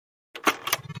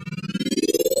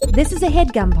This is a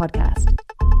HeadGum podcast.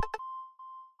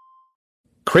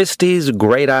 Kristy's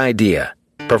Great Idea,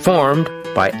 performed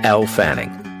by Elle Fanning.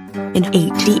 In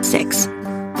 86.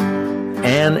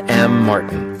 Anne M.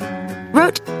 Martin.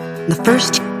 Wrote the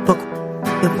first book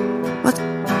of what's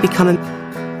becoming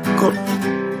called.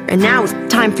 And now it's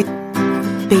time for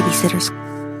Babysitter's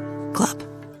Club.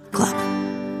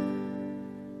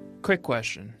 Quick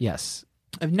question. Yes.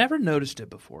 I've never noticed it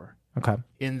before. Okay.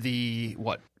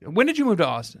 When did you move to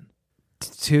Austin?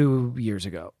 2 years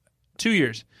ago. 2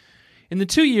 years. In the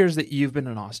 2 years that you've been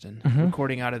in Austin,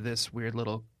 recording out of this weird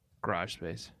little garage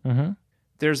space,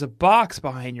 there's a box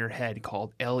behind your head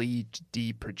called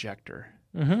LED projector.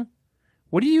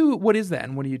 What is that,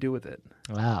 and what do you do with it?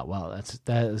 Wow, well,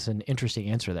 that is an interesting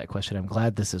answer to that question. I'm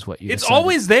glad this is what you It's decided.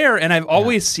 always there, and I've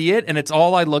always see it, and it's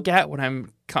all I look at when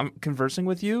I'm conversing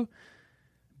with you.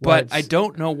 But I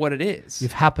don't know what it is.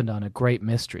 You've happened on a great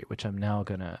mystery, which I'm now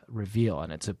going to reveal,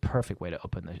 and it's a perfect way to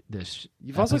open this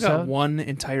You've also got one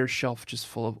entire shelf just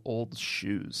full of old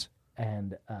shoes.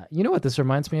 And you know what this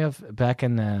reminds me of? Back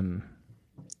in,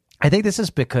 I think this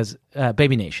is because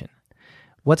Baby Nation.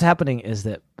 What's happening is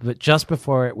that just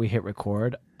before we hit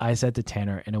record, I said to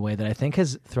Tanner in a way that I think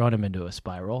has thrown him into a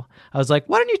spiral. I was like,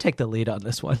 why don't you take the lead on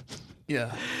this one?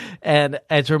 Yeah. And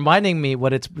it's reminding me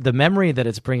the memory that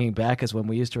it's bringing back is when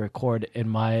we used to record in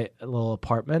my little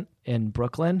apartment in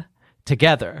Brooklyn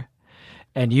together.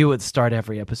 And you would start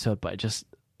every episode by just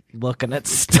looking at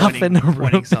stuff in the room.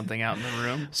 Pointing something out in the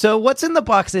room. So what's in the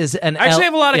box is I actually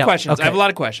have a lot of questions. Okay. I have a lot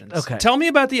of questions. Okay. Tell me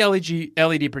about the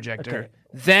LED projector. Okay.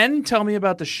 Then tell me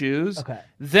about the shoes. Okay.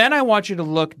 Then I want you to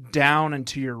look down and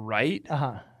to your right.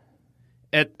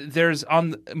 There's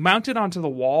mounted onto the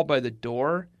wall by the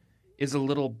door is a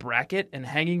little bracket, and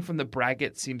hanging from the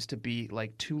bracket seems to be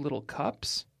like two little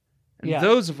cups. And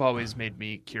those have always made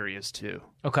me curious too.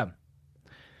 Okay.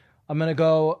 I'm going to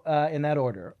go in that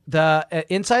order. The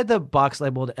inside the box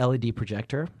labeled LED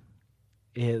projector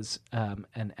is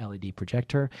an LED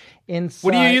projector. Inside,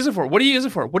 what do you use it for? What do you use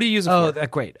it for? What do you use it for? Oh,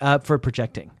 great. For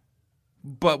projecting.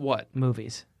 But what?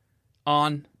 Movies.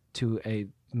 On? To a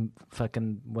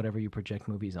fucking whatever you project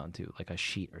movies onto, like a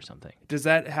sheet or something. Does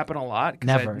that happen a lot? 'Cause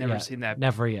Never. I've never yet. seen that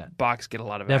Never yet. box get a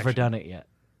lot of Never action. done it yet.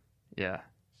 Yeah.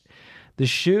 The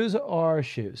shoes are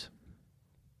shoes.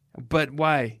 But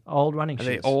why? Old running Are shoes.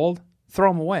 they old? Throw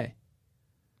them away.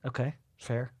 Okay,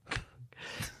 fair.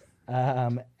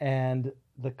 And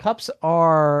the cups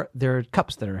they're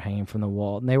cups that are hanging from the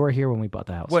wall, and they were here when we bought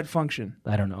the house. What function?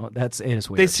 I don't know. It is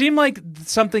weird. They seem like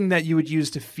something that you would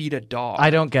use to feed a dog. I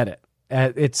don't get it.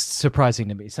 It's surprising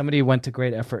to me. Somebody went to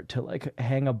great effort to like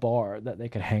hang a bar that they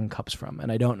could hang cups from,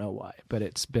 and I don't know why, but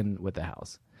it's been with the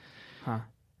house. Huh.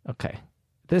 Okay.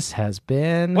 This has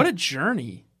been... What a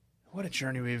journey. What a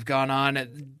journey we've gone on.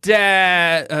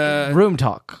 Room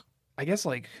talk. I guess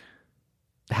like...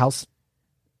 House...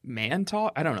 Man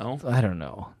talk? I don't know. I don't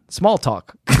know. Small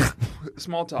talk.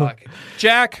 Small talk.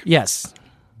 Jack. Yes.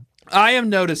 I am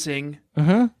noticing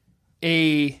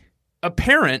a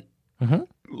apparent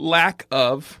lack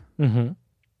of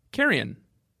carrion.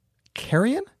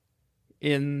 Carrion?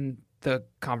 In the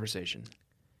conversation.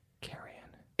 Carrion.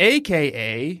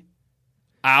 AKA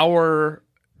our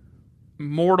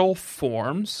mortal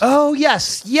forms. Oh,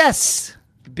 yes. Yes.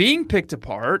 Being picked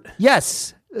apart.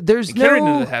 Yes. There's and carried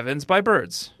into the heavens by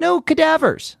birds. No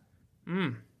cadavers.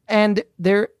 And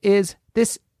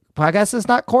this podcast is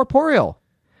not corporeal.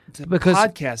 Because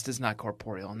podcast is not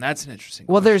corporeal, and that's an interesting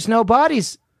Well, question. there's no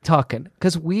bodies talking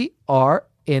because we are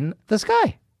in the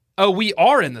sky. Oh, we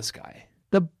are in the sky.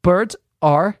 The birds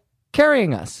are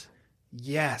carrying us.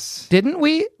 Yes. Didn't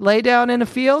we lay down in a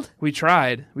field? We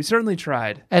tried. We certainly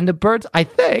tried. And the birds, I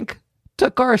think,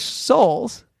 took our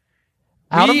souls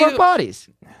out of our bodies.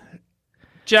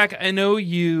 Jack, I know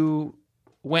you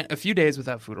went a few days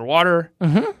without food or water.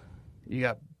 You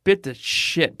got bit to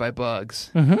shit by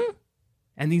bugs.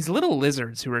 And these little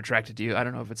lizards who were attracted to you, I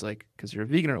don't know if it's like because you're a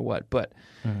vegan or what, but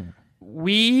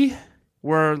we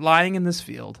were lying in this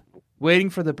field waiting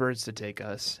for the birds to take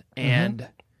us. And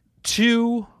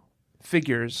two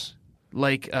figures,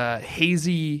 like a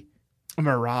hazy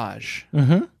mirage,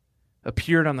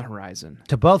 appeared on the horizon.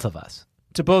 To both of us.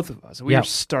 We were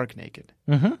stark naked.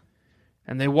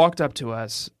 And they walked up to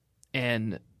us,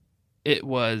 and it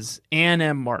was Anne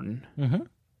M. Martin,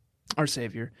 our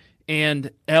savior,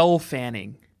 and Elle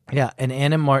Fanning. Yeah, and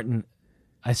Anne M. Martin,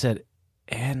 I said,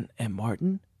 Anne M.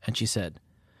 Martin? And she said,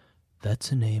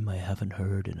 that's a name I haven't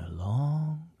heard in a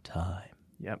long time.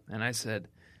 Yep, and I said,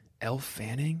 Elle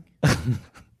Fanning?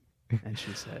 And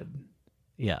she said...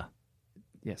 Yeah.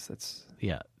 Yes, that's...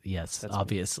 Yeah, yes, that's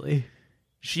obviously.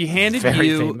 She handed Very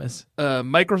you famous. a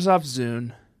Microsoft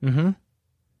Zune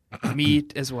Mm-hmm.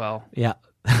 Meat as well. Yeah.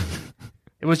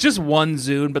 It was just one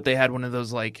Zune, but they had one of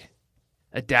those like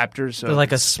adapters, so They're like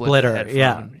it a could split splitter. the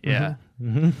headphone. Yeah. Yeah.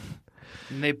 Mm-hmm.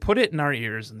 And they put it in our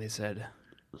ears and they said,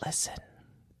 Listen.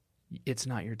 "It's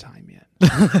not your time yet."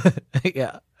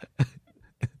 Yeah.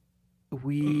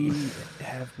 We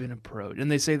have been approached, and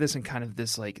they say this in kind of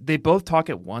this like they both talk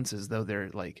at once as though they're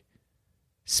like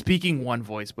speaking one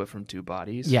voice but from two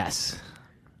bodies. Yes.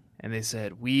 And they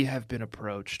said, we have been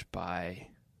approached by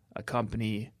a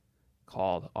company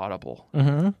called Audible,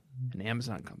 an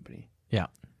Amazon company. Yeah.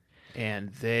 And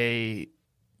they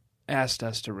asked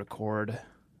us to record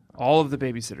all of the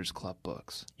Babysitters Club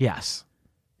books. Yes.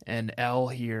 And Elle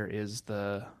here is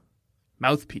the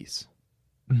mouthpiece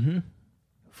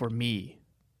for me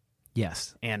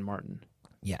Yes. and Martin.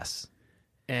 Yes.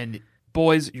 And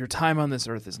boys, your time on this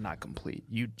earth is not complete.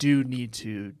 You do need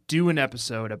to do an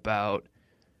episode about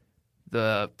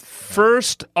the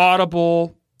first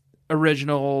Audible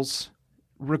originals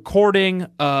recording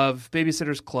of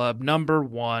Babysitter's Club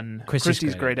 #1,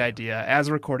 Kristy's Great Idea,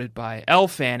 as recorded by Elle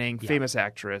Fanning, famous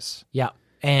actress. Yeah.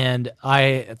 And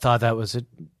I thought that was a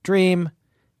dream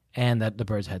and that the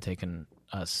birds had taken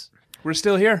us. We're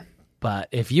still here. But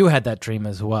if you had that dream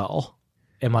as well,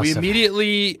 it must have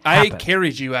I happened.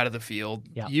 carried you out of the field.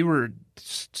 Yeah. You were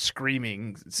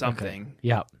screaming something. Okay.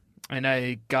 Yeah. And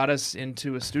I got us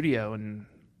into a studio, and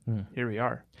here we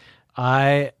are.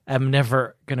 I am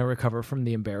never going to recover from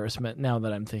the embarrassment, now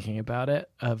that I'm thinking about it,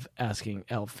 of asking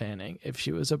Elle Fanning if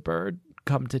she was a bird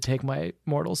come to take my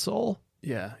mortal soul.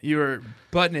 Yeah, you were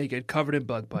butt naked, covered in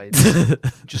bug bites,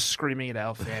 just screaming at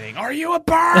Elle Fanning, "Are you a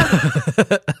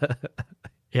bird?"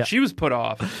 Yeah. She was put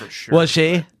off for sure. Was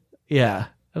she? Yeah.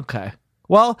 Okay.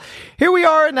 Well, here we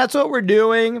are, and that's what we're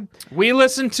doing. We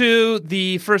listened to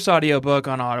the first audiobook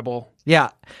on Audible. Yeah.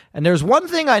 And there's one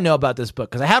thing I know about this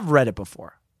book, because I have read it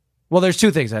before. Well, there's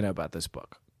two things I know about this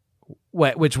book,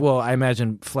 which will, I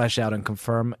imagine, flesh out and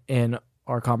confirm in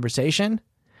our conversation.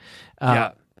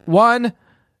 Yeah. One,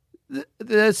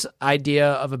 this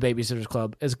idea of a babysitter's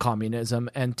club is communism,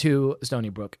 and two, Stony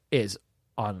Brook is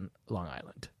on Long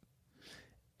Island.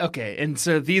 Okay, and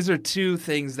so these are two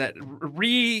things that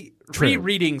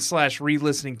rereading /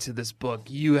 re-listening to this book,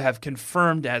 you have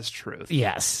confirmed as truth.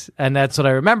 Yes, and that's what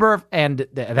I remember, and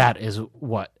that is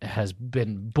what has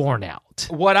been borne out.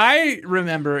 What I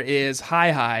remember is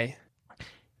hi.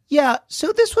 Yeah,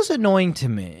 so this was annoying to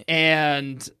me.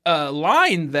 And a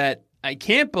line that I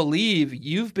can't believe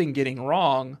you've been getting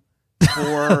wrong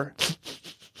for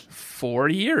 4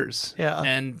 years. Yeah.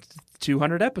 And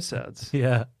 200 episodes.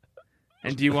 Yeah.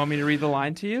 And do you want me to read the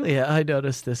line to you? Yeah, I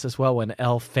noticed this as well when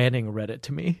Elle Fanning read it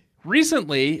to me.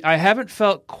 Recently, I haven't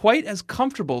felt quite as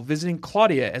comfortable visiting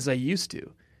Claudia as I used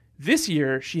to. This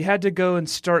year, she had to go and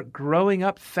start growing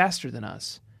up faster than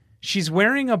us. She's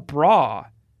wearing a bra,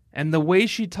 and the way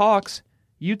she talks,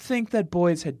 you'd think that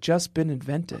boys had just been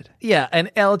invented. Yeah, and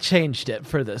Elle changed it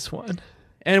for this one.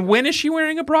 And when is she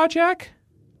wearing a bra, Jack?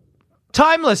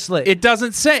 Timelessly. It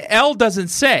doesn't say. Elle doesn't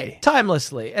say.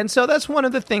 Timelessly. And so that's one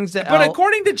of the things that But Elle...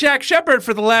 according to Jack Shepard,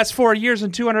 for the last 4 years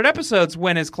and 200 episodes,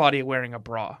 when is Claudia wearing a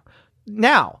bra?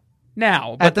 Now,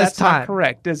 but at this that's time. not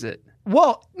correct, is it?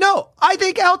 Well, no, I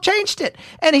think Elle changed it.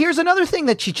 And here's another thing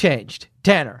that she changed.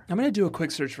 Tanner. I'm going to do a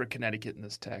quick search for Connecticut in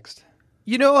this text.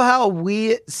 You know how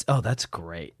we... Oh, that's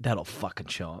great. That'll fucking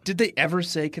show them. Did they ever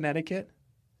say Connecticut?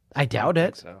 I doubt I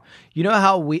it. don't think so. You know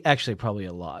how we... Actually, probably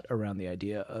a lot around the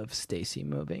idea of Stacy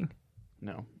moving.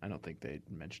 No, I don't think they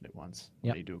mentioned it once.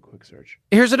 Yep. Let me do a quick search.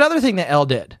 Here's another thing that Elle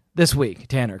did this week.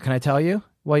 Tanner, can I tell you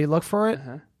while you look for it?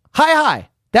 Uh-huh. Hi.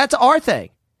 That's our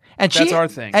thing. And That's our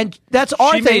thing. And that's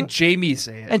our She thing. made Jamie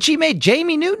say it. And she made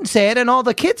Jamie Newton say it, and all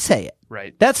the kids say it.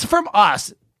 Right. That's from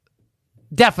us.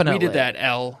 Definitely. We did that,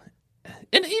 Elle.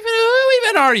 And who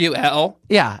even are you, Elle?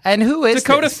 Yeah. And who is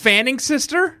Dakota this? Fanning's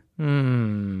sister?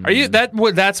 Are you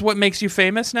that's what makes you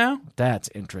famous now? That's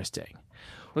interesting.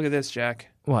 Look at this, Jack.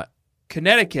 What?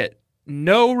 Connecticut.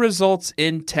 No results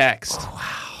in text.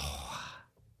 Wow.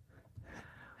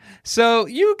 So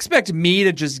you expect me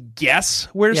to just guess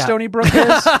where Yeah. Stony Brook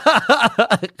is?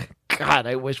 God,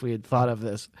 I wish we had thought of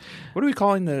this. What are we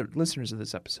calling the listeners of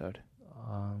this episode?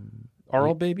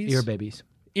 Oral babies? Ear babies.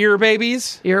 Ear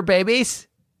babies? Ear babies.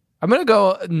 I'm going to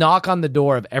go knock on the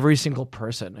door of every single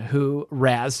person who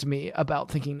razzed me about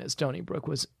thinking that Stony Brook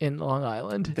was in Long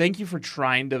Island. Thank you for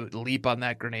trying to leap on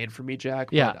that grenade for me, Jack.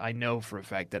 Yeah. But I know for a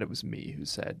fact that it was me who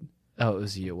said. Oh, it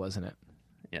was you, wasn't it?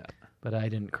 Yeah. But I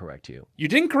didn't correct you. You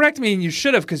didn't correct me, and you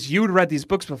should have, because you'd read these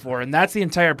books before, and that's the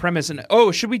entire premise. And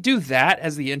should we do that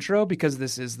as the intro? Because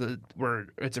this is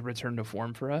it's a return to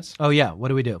form for us. Oh, yeah. What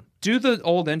do we do? Do the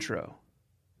old intro.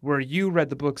 where you read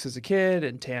the books as a kid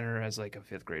and Tanner has like a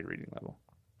 5th grade reading level.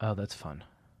 Oh, that's fun.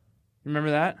 Remember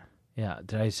that? Yeah.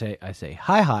 Did I say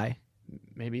hi,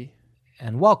 Maybe.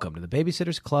 and welcome to the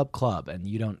Babysitters Club, and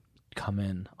you don't come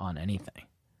in on anything.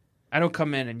 I don't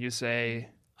come in and you say,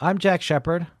 I'm Jack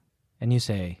Shepard, and you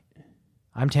say,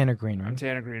 I'm Tanner Greenring. I'm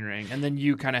Tanner Greenring. And then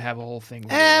you kind of have a whole thing.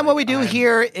 And what we do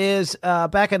here is,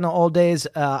 back in the old days,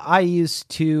 I used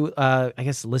to, I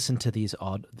guess, listen to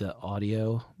the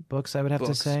audio books, I would have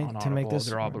to say, to make this.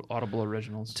 They're Audible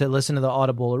originals. To listen to the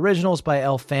Audible originals by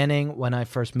Elle Fanning when I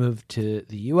first moved to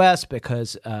the U.S.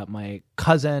 because my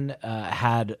cousin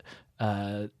had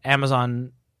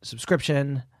Amazon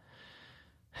subscription.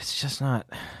 It's just not...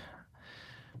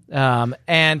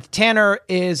 and Tanner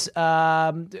is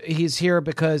he's here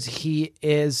because he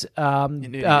is an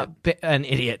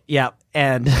idiot. Yeah,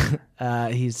 and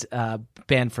he's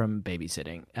banned from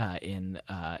babysitting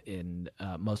in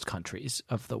most countries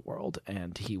of the world,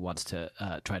 and he wants to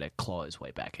try to claw his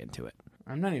way back into it.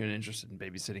 I'm not even interested in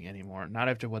babysitting anymore. Not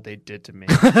after what they did to me.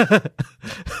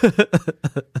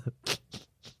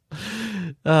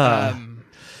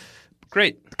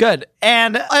 Great, good.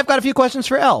 And I've got a few questions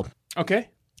for Elle. Okay.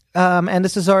 And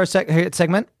this is our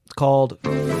segment called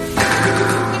Questions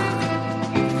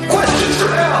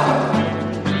for Elle.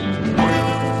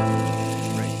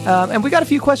 and we got a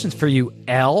few questions for you,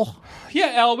 Elle.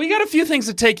 Yeah, Elle, we got a few things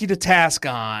to take you to task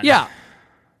on. Yeah.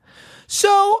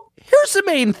 So here's the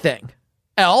main thing,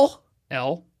 Elle.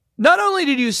 Elle? Not only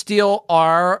did you steal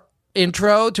our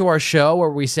intro to our show where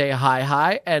we say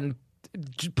hi and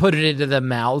put it into the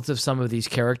mouths of some of these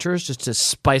characters just to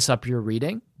spice up your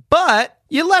reading, but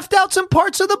you left out some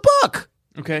parts of the book.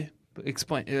 Okay,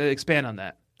 expand on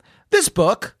that. This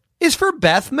book is for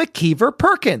Beth McKeever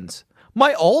Perkins,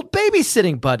 my old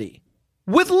babysitting buddy.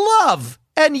 With love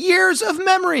and years of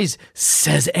memories,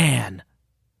 says Anne.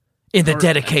 In the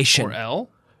dedication. Or Elle?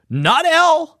 Not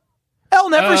Elle. Elle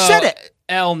never said it.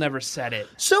 Elle never said it.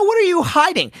 So what are you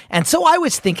hiding? And so I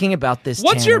was thinking about this,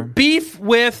 What's Tanner. your beef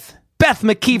with Beth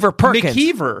McKeever Perkins?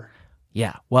 McKeever?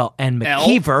 Yeah, well, and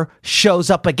McKeever shows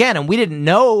up again, and we didn't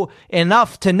know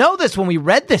enough to know this when we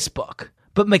read this book.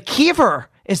 But McKeever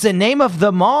is the name of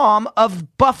the mom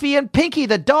of Buffy and Pinky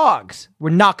the dogs. We're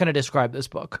not going to describe this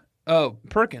book. Oh,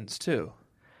 Perkins, too.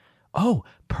 Oh,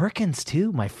 Perkins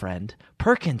too, my friend.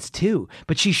 Perkins too.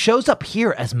 But she shows up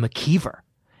here as McKeever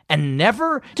and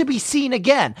never to be seen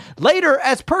again. Later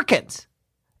as Perkins,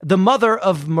 the mother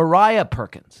of Mariah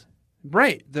Perkins.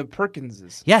 Right, the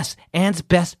Perkinses. Yes, Anne's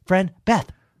best friend, Beth.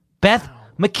 Beth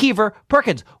McKeever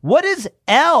Perkins. What is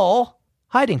Elle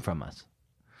hiding from us?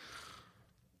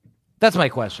 That's my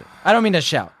question. I don't mean to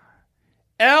shout.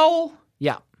 Elle,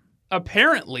 Yeah,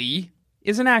 apparently,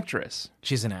 is an actress.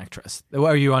 she's an actress.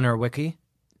 Are you on her wiki?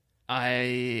 I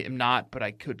am not, but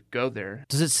I could go there.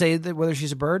 Does it say that whether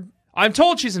she's a bird? I'm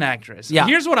told she's an actress. Yeah.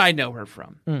 Here's what I know her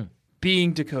from.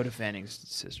 Being Dakota Fanning's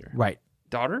sister. Right.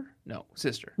 Daughter? No,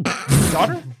 sister.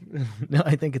 Daughter? No,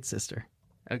 I think it's sister.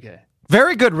 Okay.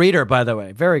 Very good reader, by the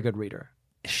way. Very good reader.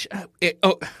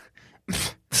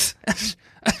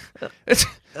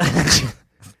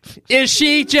 Is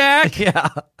she, Jack? Yeah,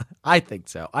 I think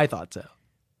so. I thought so.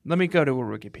 Let me go to a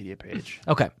Wikipedia page.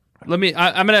 Okay.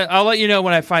 I'll let you know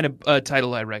when I find a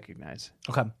title I recognize.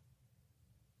 Okay.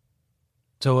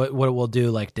 So what we'll do,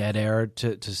 like dead air,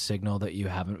 to signal that you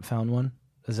haven't found one?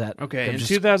 Is that okay? In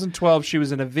 2012, she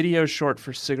was in a video short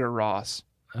for Sigur Rós.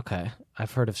 Okay,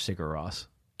 I've heard of Sigur Rós.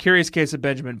 Curious Case of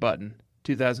Benjamin Button,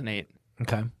 2008.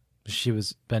 Okay, she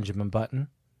was Benjamin Button.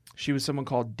 She was someone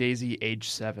called Daisy, age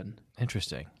 7.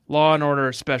 Interesting. Law and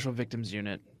Order Special Victims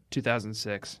Unit,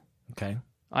 2006. Okay,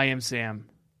 I Am Sam.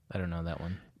 I don't know that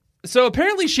one. So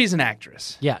apparently she's an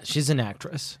actress. Yeah, she's an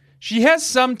actress. She has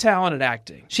some talent at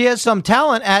acting. She has some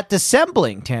talent at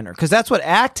dissembling, Tanner, because that's what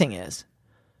acting is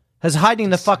hiding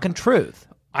the fucking truth.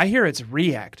 I hear it's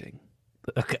reacting.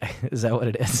 Okay, is that what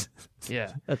it is?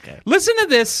 Yeah. Okay. Listen to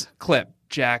this clip,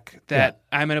 Jack, that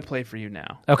I'm going to play for you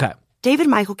now. Okay. David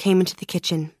Michael came into the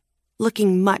kitchen,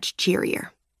 looking much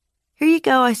cheerier. "Here you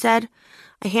go," I said.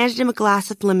 I handed him a glass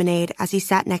of lemonade as he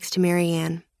sat next to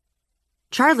Marianne.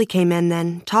 Charlie came in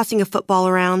then, tossing a football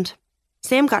around.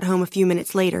 Sam got home a few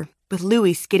minutes later, with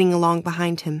Louie skidding along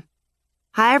behind him.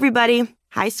 "Hi, everybody.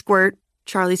 Hi, Squirt,"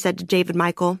 Charlie said to David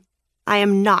Michael. "I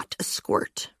am not a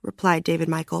squirt," replied David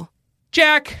Michael.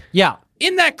 Jack, Yeah.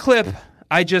 in that clip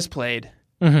I just played,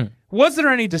 was there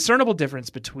any discernible difference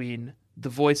between the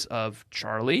voice of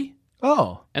Charlie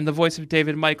Oh. and the voice of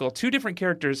David Michael, two different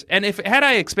characters? And had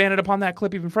I expanded upon that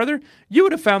clip even further, you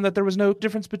would have found that there was no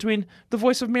difference between the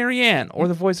voice of Marianne or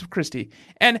the voice of Kristy.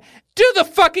 And do the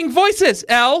fucking voices,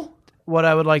 Elle! what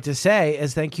I would like to say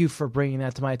is thank you for bringing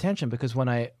that to my attention, because when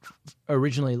I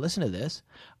originally listened to this,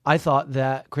 I thought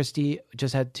that Kristy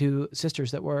just had two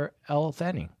sisters that were Elle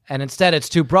Fanning. And instead it's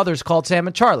two brothers called Sam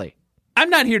and Charlie. I'm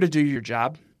not here to do your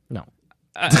job. No.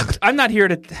 I'm not here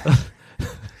to...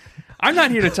 I'm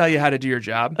not here to tell you how to do your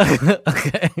job.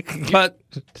 Okay. But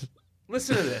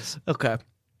listen to this. Okay.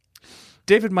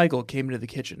 David Michael came into the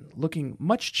kitchen looking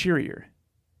much cheerier.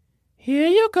 Here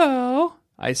you go,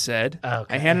 I said.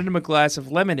 Okay. I handed him a glass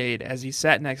of lemonade as he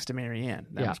sat next to Marianne.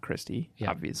 That Yeah. was Kristy,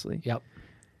 obviously. Yep.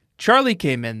 Charlie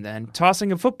came in then,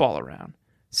 tossing a football around.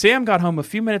 Sam got home a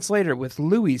few minutes later with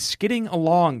Louie skidding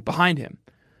along behind him.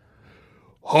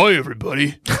 Hi,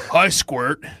 everybody. Hi,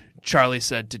 Squirt, Charlie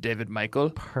said to David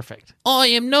Michael. Perfect. I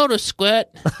am not a squirt,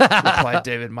 replied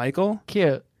David Michael.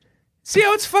 Cute. See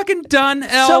how it's fucking done,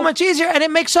 Elle? So much easier, and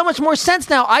it makes so much more sense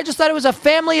now. I just thought it was a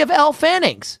family of Elle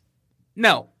Fannings.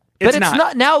 No, But it's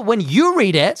not. Now, when you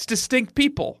read it, It's distinct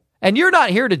people. and you're not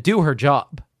here to do her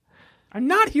job, I'm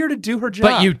not here to do her job.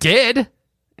 but you did.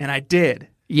 And I did.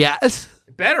 Yes.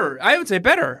 Better. I would say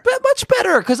better. But much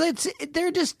better, because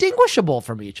they're distinguishable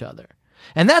from each other.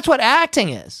 And that's what acting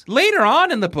is. Later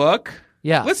on in the book,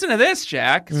 Yeah. listen to this,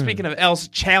 Jack. Speaking of Elle's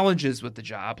challenges with the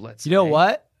job, let's You know say.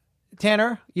 what,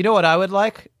 Tanner? You know what I would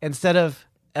like? Instead of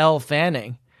Elle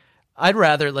Fanning, I'd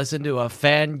rather listen to a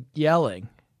fan yelling.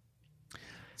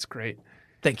 It's great.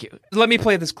 Thank you. Let me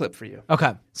play this clip for you.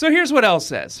 Okay. So here's what Elle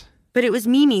says. But it was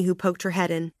Mimi who poked her head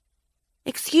in.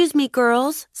 "Excuse me,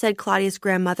 girls," said Claudia's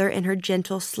grandmother in her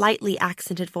gentle, slightly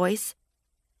accented voice.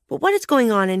 "But what is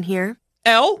going on in here?"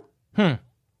 Elle?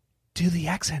 Do the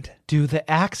accent. Do the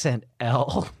accent,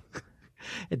 Elle.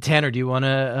 Tanner, do you want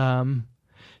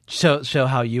to show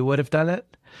how you would have done it?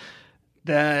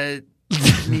 The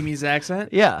Mimi's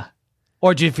accent? Yeah.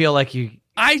 Or do you feel like you...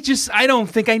 I don't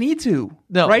think I need to.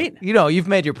 No. Right? You know, you've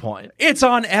made your point. It's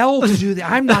on Elle to do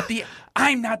that. I'm not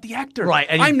the actor. Right,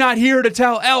 and I'm not here to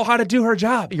tell Elle how to do her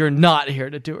job. You're not here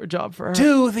to do her job for her.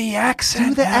 Do the accent.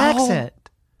 Do the Elle. accent.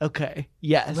 Okay.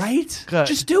 Yes. Right? Good.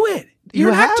 Just do it. You You're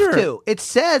an have actor. to. It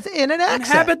says in an accent.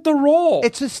 Inhabit the role.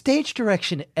 It's a stage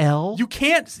direction, Elle. You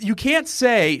can't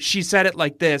say she said it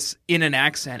like this in an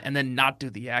accent and then not do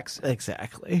the accent.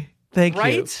 Exactly. Thank you.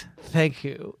 Right? Thank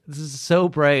you. This is so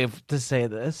brave to say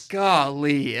this.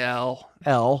 Golly, Elle.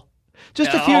 Elle.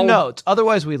 Just a few Elle. notes.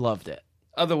 Otherwise, we loved it.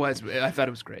 Otherwise, I thought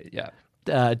it was great.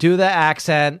 Yeah. Do the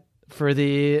accent for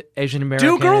the Asian American.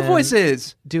 Do girl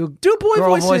voices. Do boy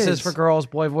girl voices. for girls,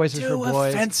 boy voices for Do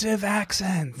boys. offensive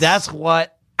accents. That's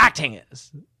what acting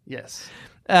is. yes.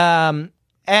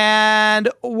 And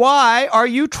why are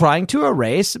you trying to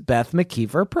erase Beth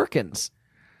McKeever Perkins?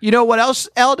 You know what else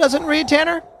Elle doesn't read,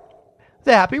 Tanner?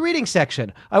 The happy reading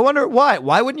section. I wonder why.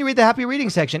 Why wouldn't you read the happy reading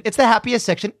section? It's the happiest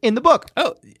section in the book.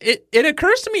 Oh, it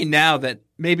occurs to me now that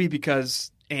maybe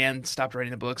because Anne stopped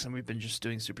writing the books and we've been just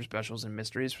doing super specials and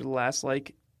mysteries for the last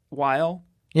while.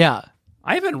 Yeah.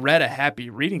 I haven't read a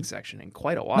happy reading section in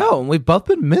quite a while. No, and we've both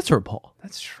been miserable.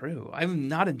 That's true. I've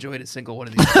not enjoyed a single one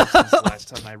of these books since the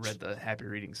last time I read the happy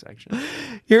reading section.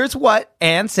 Here's what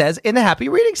Anne says in the happy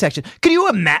reading section.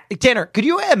 Tanner, could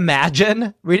you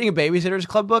imagine reading a Babysitter's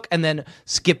Club book and then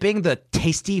skipping the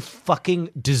tasty fucking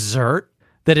dessert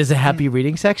that is a happy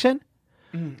reading section?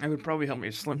 I would probably help me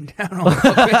slim down a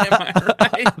little bit. Am I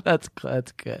right? That's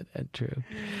good and true.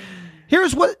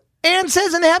 Here's what Anne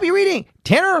says in the happy reading.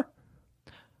 Tanner,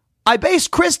 I based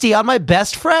Kristy on my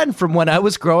best friend from when I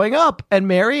was growing up and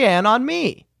Marianne on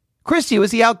me. Kristy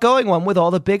was the outgoing one with all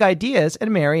the big ideas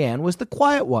and Marianne was the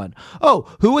quiet one.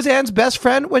 Oh, who was Anne's best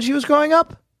friend when she was growing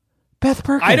up? Beth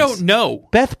Perkins. I don't know.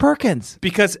 Beth Perkins.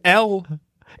 Because Elle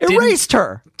Erased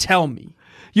her. tell me.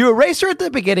 You erased her at the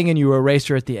beginning and you erased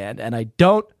her at the end, and I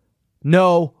don't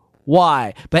know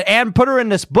why. But Anne put her in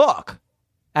this book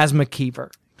as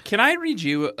McKeever. Can I read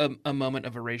you a moment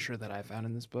of erasure that I found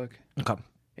in this book? Okay.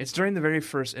 It's during the very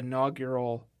first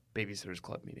inaugural Babysitters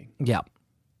Club meeting. Yeah.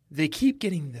 They keep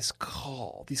getting these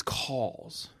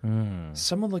calls.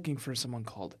 Someone looking for someone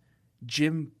called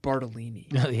Jim Bartolini.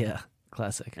 Yeah.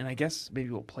 Classic. And I guess maybe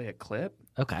we'll play a clip.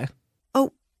 Okay.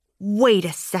 "Oh, wait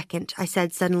a second," I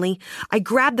said suddenly. I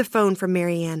grabbed the phone from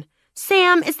Marianne.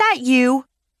 "Sam, is that you?"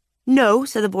 "No,"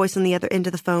 said the voice on the other end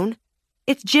of the phone.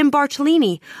 "It's Jim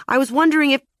Bartolini. I was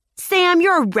wondering if—" "Sam,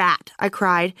 you're a rat," I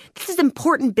cried. "This is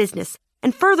important business.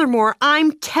 And furthermore,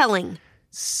 I'm telling."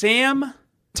 Sam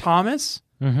Thomas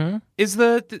is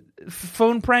the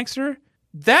phone prankster.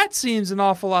 That seems an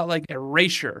awful lot like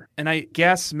erasure. And I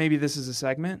guess maybe this is a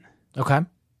segment. Okay.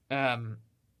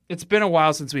 It's been a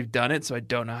while since we've done it, so I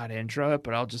don't know how to intro it,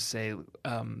 but I'll just say,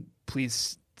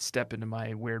 please step into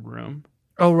my weird room.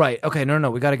 Oh, right. Okay. No.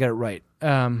 We got to get it right.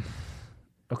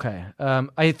 Okay.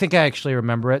 I think I actually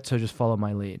remember it, so just follow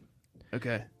my lead.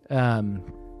 Okay.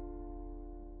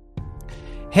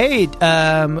 Hey,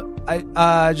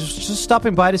 I just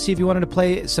stopping by to see if you wanted to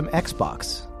play some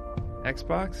Xbox.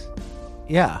 Xbox?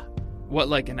 Yeah. What,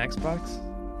 like an Xbox?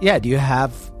 Yeah, do you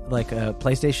have like a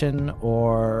PlayStation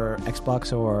or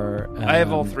Xbox or... I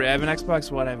have all three. I have an Xbox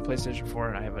One, I have a PlayStation 4,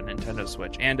 and I have a Nintendo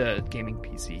Switch, and a gaming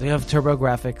PC. Do you have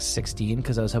TurboGrafx 16?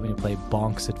 Because I was hoping to play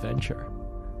Bonk's Adventure.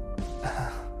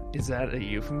 Is that a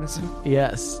euphemism?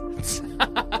 Yes.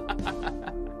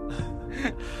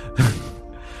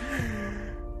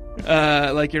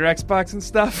 Like your Xbox and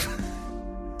stuff?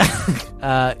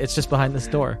 It's just behind this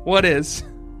door. What is?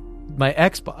 My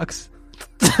Xbox.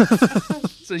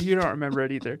 So you don't remember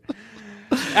it either.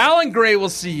 Alan Gray will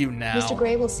see you now. Mr.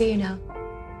 Gray will see you now.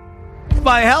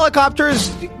 My helicopter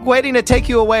is waiting to take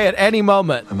you away at any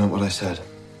moment. I meant what I said.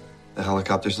 The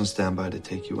helicopter's on standby to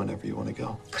take you whenever you want to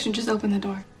go. Could you just open the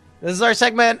door? This is our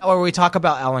segment where we talk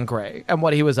about Alan Gray and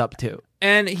what he was up to.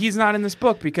 And he's not in this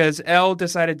book because Elle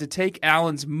decided to take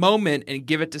Alan's moment and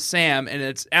give it to Sam, and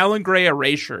it's Alan Gray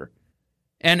erasure.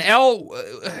 And Elle,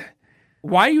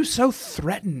 why are you so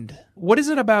threatened? What is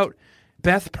it about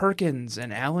Beth Perkins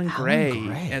and Alan Gray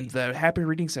and the happy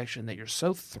reading section that you're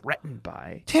so threatened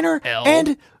by? Tanner Elle?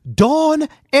 and Dawn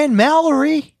and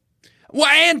Mallory. Well,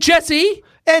 and Jesse.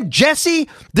 And Jesse.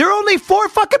 There are only 4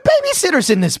 fucking babysitters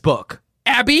in this book.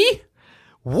 Abby.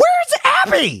 Where's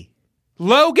Abby?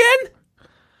 Logan.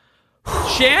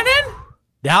 Shannon.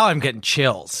 Now I'm getting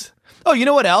chills. Oh, you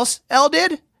know what else Elle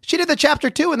did? She did the chapter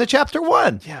 2 and the chapter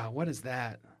 1. Yeah, what is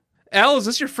that? Elle, is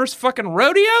this your first fucking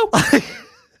rodeo?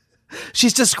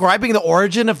 She's describing the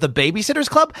origin of the Babysitters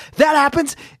Club. That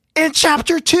happens in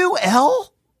chapter 2,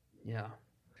 Elle. Yeah.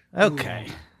 Okay.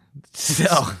 So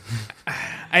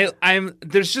I'm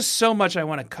there's just so much I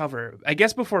want to cover. I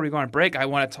guess before we go on break, I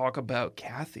want to talk about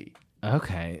Kathy.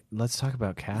 Okay, let's talk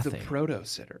about Kathy. The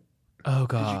proto-sitter. Oh,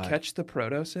 God. Did you catch the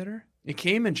proto-sitter? It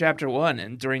came in chapter 1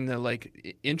 and during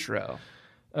the intro.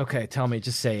 Okay, tell me.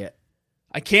 Just say it.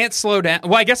 I can't slow down.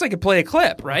 Well, I guess I could play a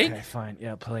clip, right? Okay, fine.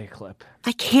 Yeah, play a clip.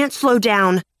 I can't slow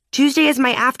down. Tuesday is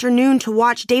my afternoon to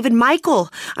watch David Michael.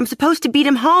 I'm supposed to beat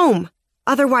him home.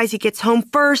 Otherwise, he gets home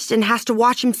first and has to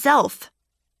watch himself.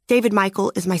 David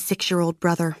Michael is my 6-year-old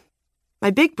brother. My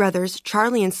big brothers,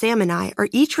 Charlie and Sam, and I are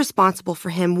each responsible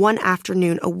for him one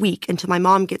afternoon a week until my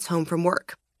mom gets home from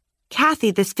work.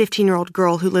 Kathy, this 15-year-old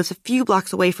girl who lives a few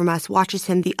blocks away from us, watches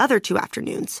him the other 2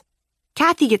 afternoons.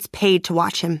 Kathy gets paid to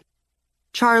watch him.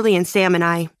 Charlie and Sam and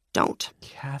I don't.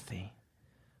 Kathy.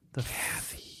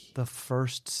 The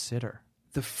first sitter.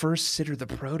 The first sitter, the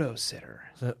proto-sitter.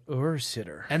 The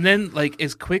sitter. And then,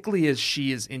 as quickly as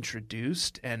she is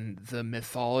introduced and the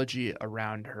mythology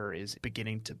around her is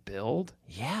beginning to build,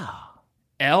 yeah,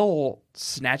 Elle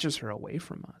snatches her away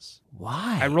from us.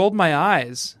 Why? I rolled my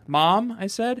eyes. Mom, I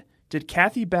said, did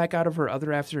Kathy back out of her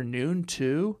other afternoon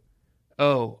too?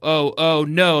 Oh,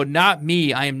 no, not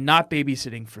me. I am not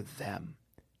babysitting for them.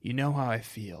 You know how I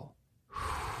feel.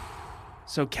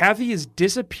 So Kathy has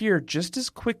disappeared just as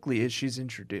quickly as she's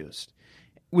introduced,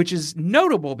 which is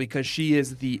notable because she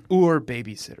is the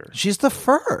babysitter. She's the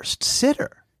first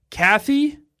sitter.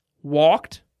 Kathy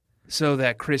walked so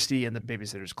that Kristy and the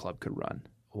Babysitters Club could run.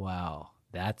 Wow,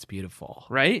 that's beautiful.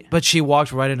 Right? But she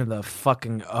walked right into the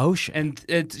fucking ocean.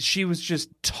 And she was just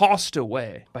tossed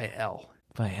away by Elle.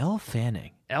 By Elle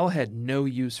Fanning. Elle had no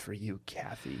use for you,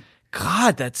 Kathy.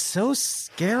 God, that's so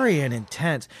scary and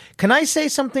intense. Can I say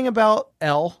something about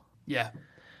Elle? Yeah.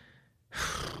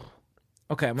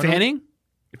 Okay. Fanning?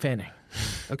 Fanning.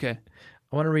 Okay.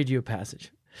 I want to read you a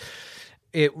passage.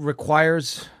 It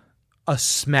requires a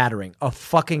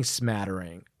fucking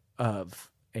smattering of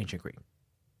ancient Greek.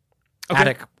 Okay.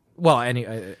 Attic. Well,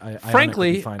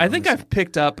 frankly, I think I've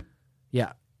picked up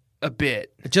a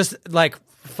bit. Just like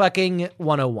fucking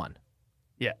 101.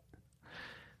 Yeah.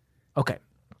 Okay.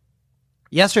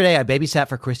 Yesterday, I babysat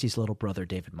for Kristy's little brother,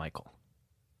 David Michael.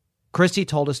 Kristy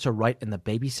told us to write in the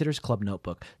Babysitters Club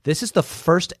notebook. This is the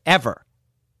first ever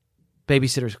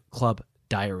Babysitters Club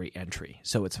diary entry,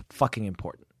 so it's fucking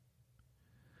important.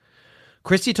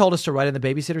 Kristy told us to write in the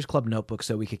Babysitters Club notebook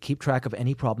so we could keep track of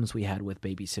any problems we had with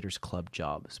Babysitters Club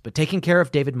jobs. But taking care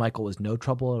of David Michael was no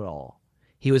trouble at all.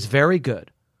 He was very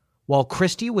good. While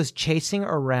Kristy was chasing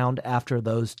around after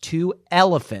those 2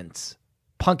 elephants,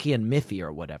 Punky and Miffy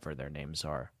or whatever their names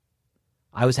are,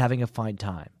 I was having a fine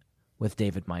time with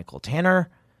David Michael.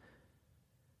 Tanner,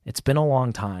 it's been a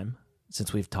long time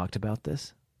since we've talked about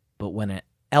this, but when an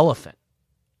elephant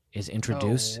is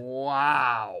introduced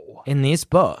wow. in these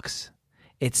books,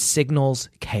 it signals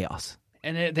chaos.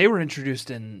 And they were introduced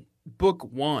in book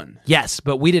 1. Yes,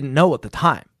 but we didn't know at the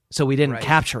time, so we didn't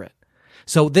capture it.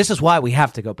 So this is why we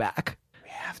have to go back. We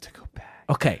have to go back.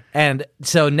 Okay, and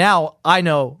so now I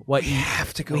know what We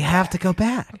have to go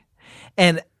back.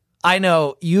 And I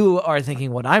know you are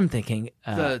thinking what I'm thinking.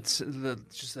 Just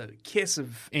a kiss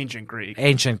of ancient Greek.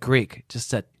 Ancient Greek,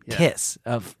 just a kiss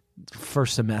of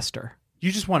first semester.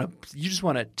 You just want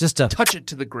to touch it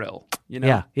to the grill. You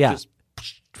know? Yeah.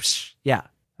 Yeah.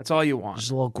 That's all you want.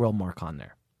 There's a little grill mark on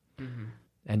there. Mm-hmm.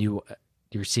 And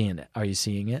you're seeing it. Are you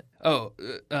seeing it? Oh,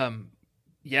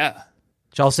 yeah.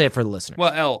 So I'll say it for the listeners.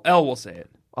 Well, L will say it.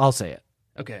 I'll say it.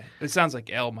 Okay. It sounds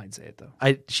like L might say it,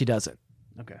 though. She doesn't.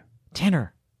 Okay.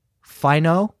 Tanner,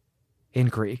 phino in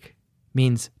Greek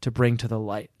means to bring to the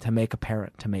light, to make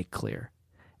apparent, to make clear.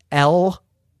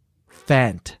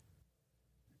 Elephant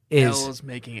L is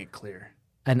making it clear.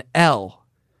 An L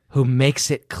who makes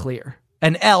it clear.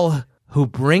 An L who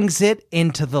brings it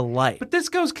into the light. But this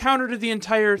goes counter to the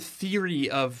entire theory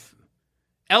of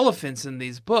elephants in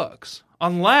these books.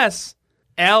 Unless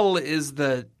L is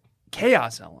the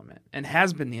chaos element and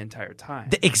has been the entire time.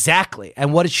 Exactly.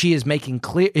 And what she is making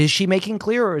clear, is she making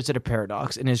clear or is it a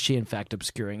paradox? And is she in fact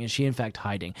obscuring? Is she in fact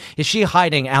hiding? Is she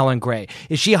hiding Alan Gray?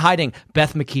 Is she hiding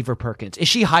Beth McKeever Perkins? Is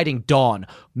she hiding Dawn,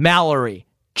 Mallory,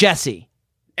 Jesse,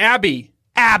 Abby?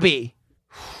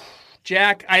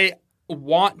 Jack, I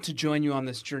want to join you on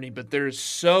this journey, but there's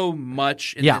so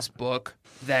much in this book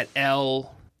that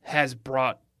L has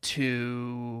brought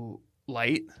to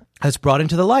light. Has brought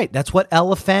into the light. That's what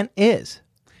elephant is.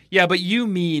 Yeah, but you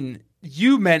meant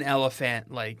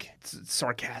elephant like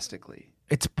sarcastically.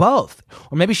 It's both.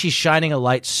 Or maybe she's shining a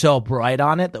light so bright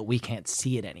on it that we can't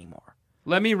see it anymore.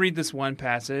 Let me read this one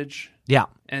passage. Yeah.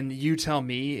 And you tell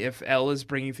me if L is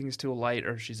bringing things to a light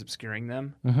or if she's obscuring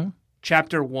them. Mm-hmm.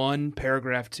 Chapter 1,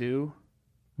 paragraph 2.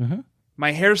 Mm-hmm.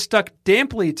 My hair stuck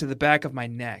damply to the back of my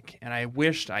neck, and I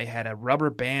wished I had a rubber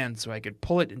band so I could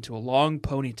pull it into a long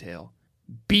ponytail.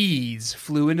 Bees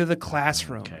flew into the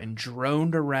classroom and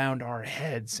droned around our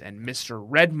heads, and Mr.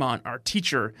 Redmont, our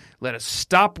teacher, let us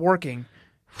stop working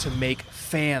to make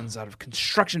fans out of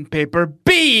construction paper.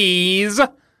 Bees,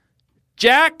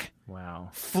 Jack,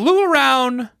 flew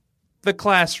around the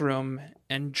classroom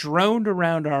and droned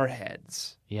around our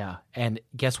heads. Yeah, and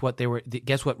guess what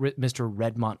Mr.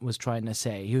 Redmont was trying to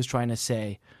say? He was trying to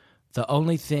say the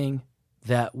only thing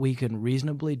that we can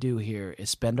reasonably do here is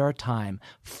spend our time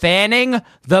fanning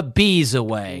the bees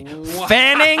away. Wow.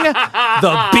 Fanning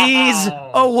the bees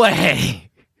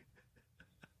away.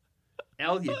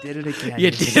 L, you did it again.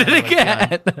 You did it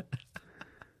again.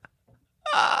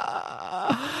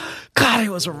 God, it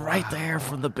was right there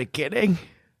from the beginning.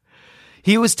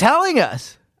 He was telling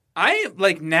us.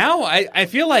 I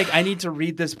feel like I need to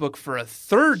read this book for a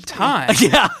third time.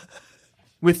 Yeah.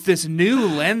 With this new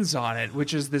lens on it,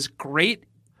 which is this great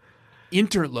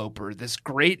interloper, this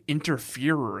great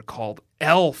interferer called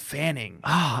Elle Fanning.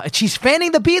 And she's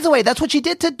fanning the bees away. That's what she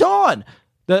did to Dawn.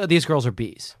 These girls are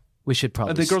bees. We should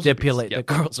probably stipulate the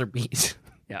girls are bees.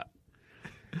 Yeah.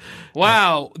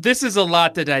 Wow. This is a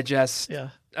lot to digest. Yeah.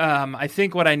 I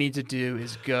think what I need to do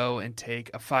is go and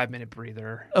take a 5-minute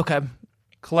breather. Okay.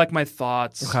 Collect my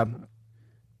thoughts. Okay.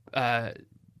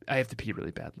 I have to pee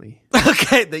really badly.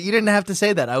 Okay, you didn't have to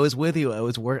say that. I was with you. I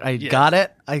was got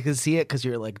it. I could see it because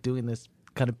you're like doing this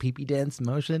kind of pee-pee dance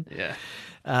motion. Yeah.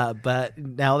 But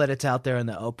now that it's out there in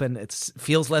the open, it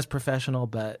feels less professional,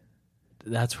 but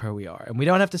that's where we are. And we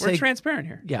don't have to say... We're transparent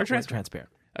here. Yeah, we're transparent.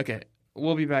 Okay,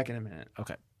 we'll be back in a minute.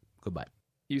 Okay, goodbye.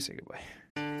 You say goodbye.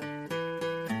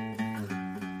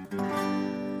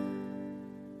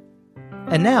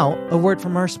 And now, a word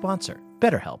from our sponsor,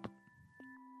 BetterHelp.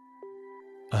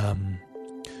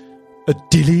 A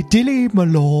dilly, my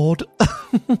lord.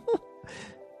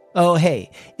 Oh, hey,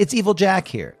 it's Evil Jack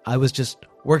here. I was just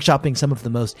workshopping some of the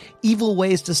most evil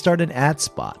ways to start an ad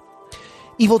spot.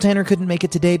 Evil Tanner couldn't make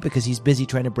it today because he's busy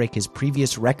trying to break his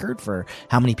previous record for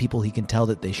how many people he can tell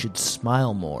that they should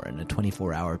smile more in a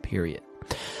 24-hour period.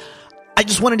 I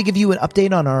just wanted to give you an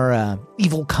update on our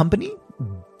evil company,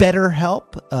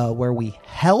 BetterHelp, where we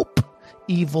help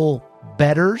evil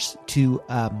bettors to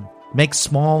make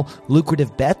small,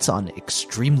 lucrative bets on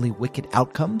extremely wicked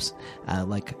outcomes.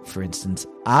 Like, for instance,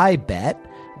 I bet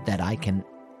that I can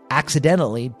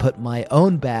accidentally put my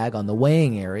own bag on the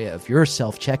weighing area of your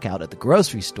self-checkout at the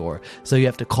grocery store, so you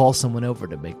have to call someone over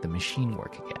to make the machine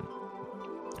work again.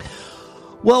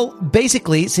 Well,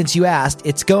 basically, since you asked,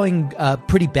 it's going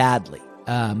pretty badly.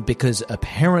 Because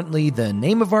apparently the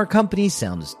name of our company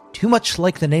sounds too much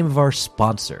like the name of our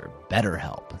sponsor,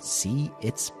 BetterHelp. See,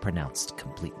 it's pronounced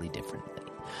completely differently.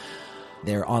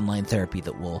 Their online therapy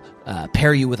that will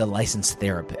pair you with a licensed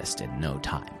therapist in no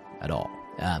time. at all.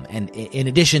 And in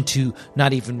addition to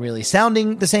not even really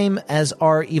sounding the same as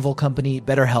our evil company,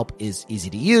 BetterHelp is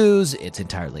easy to use, it's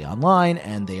entirely online,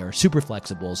 and they are super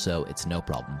flexible, so it's no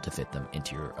problem to fit them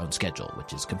into your own schedule,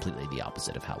 which is completely the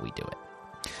opposite of how we do it.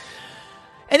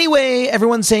 Anyway,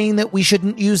 everyone's saying that we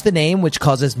shouldn't use the name, which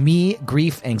causes me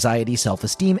grief, anxiety,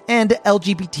 self-esteem, and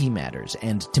LGBT matters.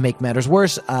 And to make matters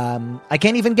worse, I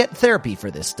can't even get therapy for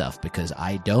this stuff because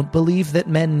I don't believe that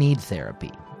men need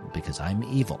therapy, because I'm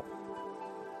evil.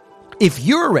 If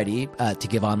you're ready to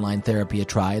give online therapy a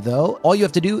try, though, all you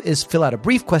have to do is fill out a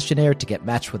brief questionnaire to get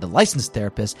matched with a licensed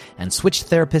therapist and switch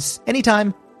therapists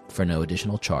anytime for no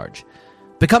additional charge.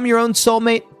 Become your own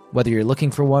soulmate, whether you're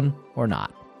looking for one or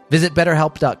not. Visit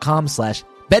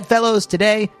BetterHelp.com/Bedfellows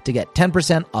today to get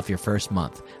 10% off your first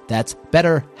month. That's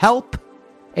BetterHelp,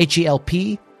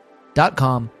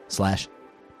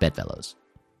 HELP.com/Bedfellows.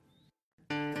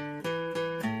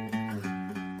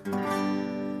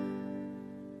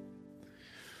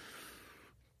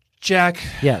 Jack.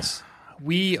 Yes.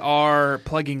 We are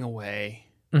plugging away.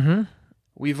 Mm-hmm.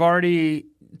 We've already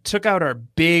took out our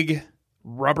big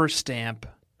rubber stamp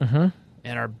and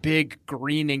our big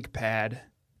green ink pad,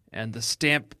 and the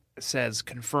stamp says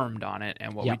confirmed on it.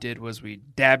 And what we did was we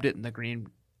dabbed it in the green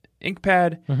ink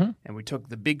pad, and we took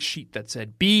the big sheet that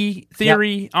said B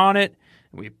theory on it,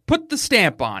 and we put the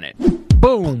stamp on it.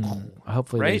 Boom.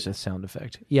 Hopefully there's a sound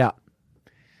effect. Yeah.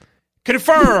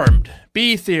 Confirmed.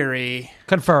 B theory.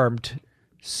 Confirmed.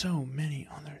 So many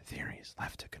other theories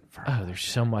left to confirm. Oh, there's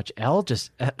so much. Elle just...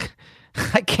 I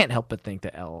can't help but think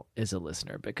that Elle is a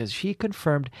listener because she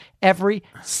confirmed every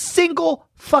single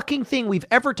fucking thing we've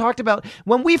ever talked about.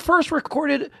 When we first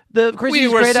recorded the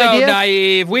Kristy's Great Idea... We were so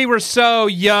naive. We were so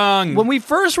young. When we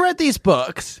first read these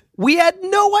books, we had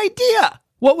no idea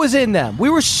what was in them.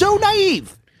 We were so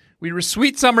naive. We were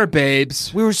sweet summer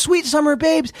babes.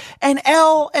 And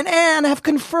Elle and Anne have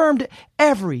confirmed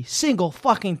every single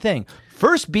fucking thing.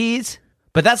 First bees,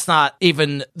 but that's not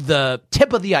even the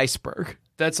tip of the iceberg.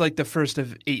 That's like the first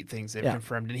of 8 things they've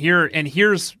confirmed. And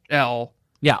here's Elle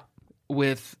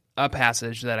with a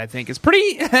passage that I think is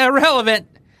pretty relevant.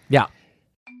 Yeah.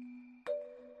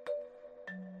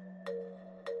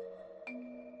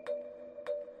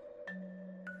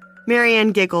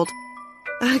 Marianne giggled.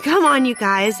 Come on, you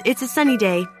guys. It's a sunny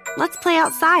day. Let's play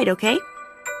outside, okay?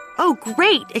 Oh,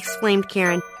 great, exclaimed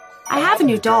Karen. I have a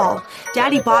new doll.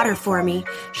 Daddy bought her for me.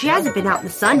 She hasn't been out in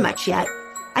the sun much yet.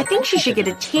 I think she should get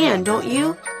a tan, don't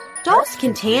you? Dolls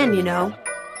can tan, you know.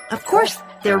 Of course,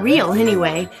 they're real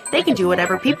anyway. They can do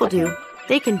whatever people do.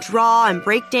 They can draw and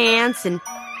break dance, and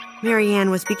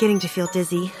Marianne was beginning to feel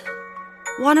dizzy.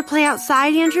 Want to play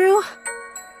outside, Andrew?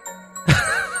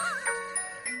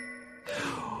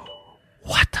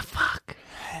 What the fuck?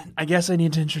 I guess I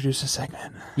need to introduce a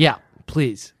segment. Yeah,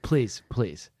 please.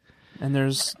 And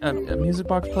there's a music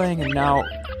box playing, and now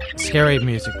scary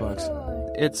music box.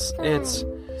 It's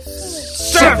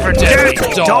Seven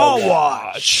Deadly Doll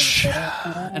Watch.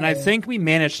 And I think we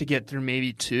managed to get through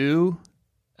maybe 2.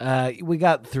 We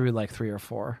got through like 3 or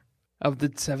 4 of the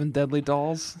 7 deadly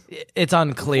dolls. It's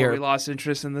unclear. We lost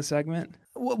interest in the segment.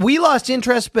 We lost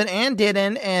interest, but Anne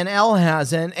didn't, and Elle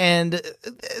hasn't. And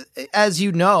as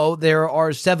you know, there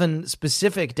are 7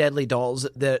 specific deadly dolls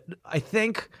that I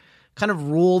think kind of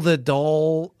rule the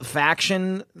doll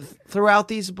faction throughout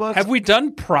these books. Have we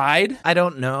done Pride? I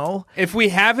don't know. If we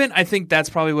haven't, I think that's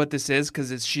probably what this is,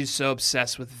 because she's so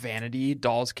obsessed with vanity.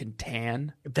 Dolls can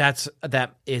tan. That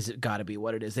is got to be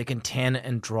what it is. They can tan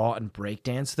and draw and break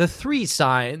dance. The 3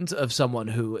 signs of someone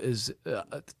who is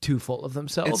too full of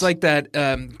themselves. It's like that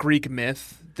Greek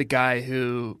myth, the guy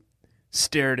who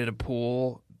stared at a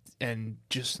pool and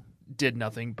just did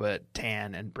nothing but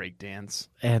tan and break dance.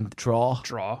 And draw.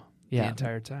 The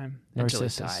entire time. Until he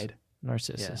died.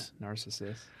 Narcissus. Yeah,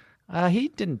 Narcissus. He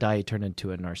didn't die. He turned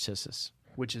into a narcissus.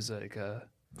 Which is like a...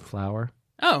 flower.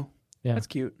 Oh. Yeah. That's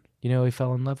cute. You know who he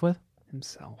fell in love with?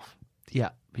 Himself. Yeah.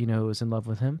 You know who was in love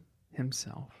with him?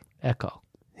 Himself. Echo.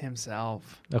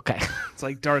 Himself. Okay. It's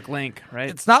like Dark Link,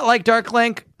 right? It's not like Dark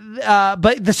Link,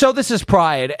 so this is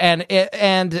Pride, and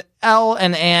Elle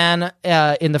and Anne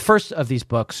in the first of these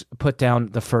books put down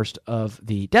the first of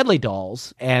the deadly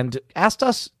dolls and asked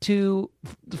us to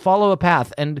follow a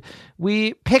path, and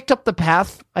we picked up the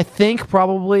path. I think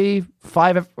probably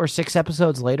 5 or 6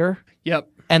 episodes later. Yep.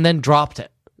 And then dropped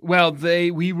it. Well,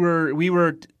 we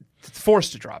were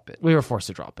forced to drop it. We were forced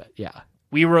to drop it. Yeah.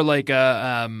 We were like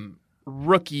a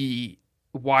rookie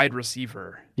wide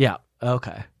receiver. Yeah.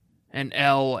 Okay. And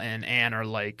Elle and Anne are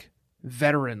like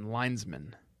veteran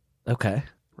linesmen. Okay.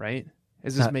 Right?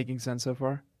 Is this making sense so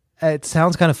far? It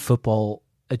sounds kind of football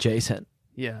adjacent.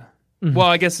 Yeah. Mm-hmm. Well,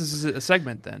 I guess this is a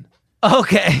segment then.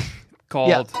 Okay.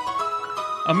 called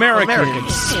American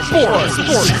Sports.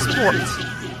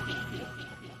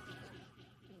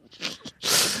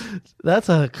 That's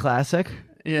a classic.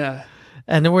 Yeah.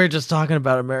 And then we're just talking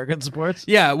about American sports?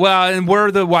 Yeah, well, and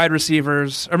we're the wide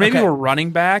receivers, or maybe we're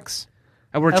running backs,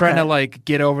 and we're trying to, like,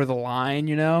 get over the line,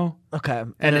 you know? Okay.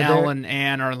 And Elle and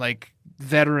Ann are, like,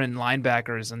 veteran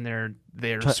linebackers, and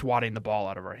they're swatting the ball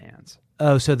out of our hands.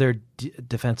 Oh, so they're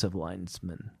defensive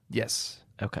linesmen. Yes.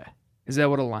 Okay. Is that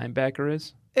what a linebacker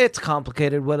is? It's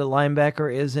complicated what a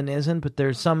linebacker is and isn't, but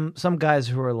there's some guys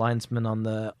who are linesmen on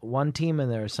the one team,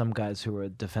 and there are some guys who are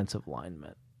defensive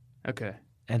linemen. Okay.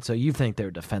 And so you think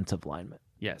they're defensive linemen.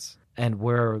 Yes. And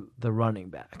we're the running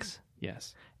backs.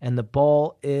 Yes. And the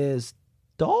ball is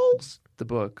dolls? The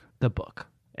book. The book.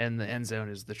 And the end zone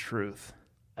is the truth.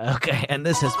 Okay, and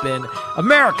this has been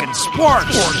American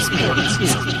Sports.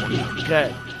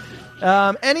 Okay.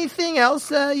 Anything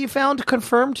else you found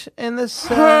confirmed in this?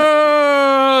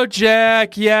 Oh,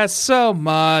 Jack, yes, so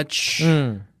much.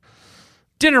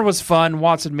 Dinner was fun.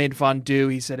 Watson made fondue.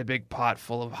 He set a big pot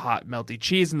full of hot, melty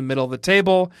cheese in the middle of the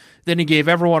table. Then he gave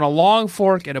everyone a long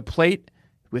fork and a plate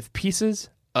with pieces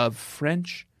of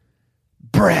French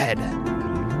bread.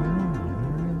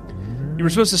 You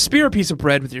were supposed to spear a piece of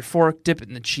bread with your fork, dip it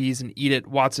in the cheese, and eat it.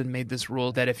 Watson made this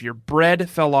rule that if your bread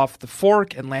fell off the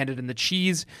fork and landed in the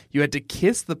cheese, you had to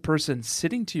kiss the person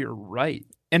sitting to your right.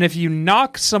 And if you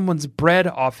knock someone's bread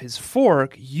off his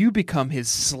fork, you become his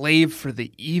slave for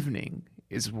the evening,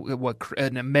 is what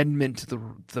an amendment to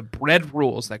the bread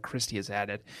rules that Kristy has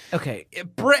added. Okay.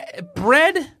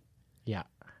 Bread Yeah.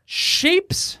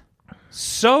 shapes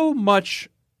so much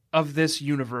of this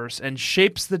universe and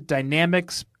shapes the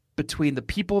dynamics between the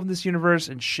people of this universe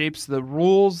and shapes the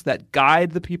rules that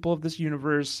guide the people of this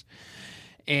universe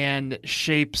and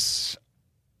shapes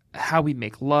how we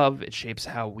make love. It shapes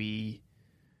how we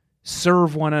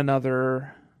serve one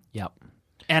another. Yep.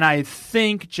 And I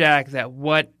think, Jack, that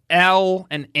what Elle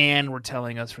and Ann were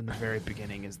telling us from the very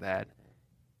beginning is that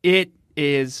it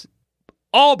is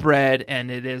all bread, and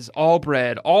it is all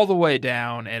bread all the way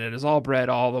down, and it is all bread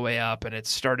all the way up, and it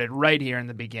started right here in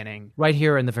the beginning. Right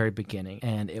here in the very beginning.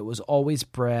 And it was always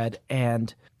bread.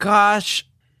 And gosh,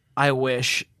 I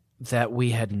wish that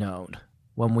we had known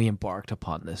when we embarked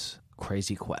upon this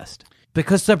crazy quest.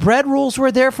 Because the bread rules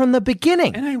were there from the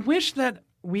beginning. And I wish that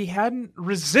we hadn't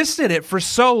resisted it for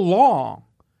so long.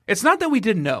 It's not that we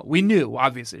didn't know. We knew,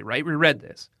 obviously, right? We read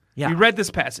this. Yeah. We read this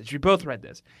passage. We both read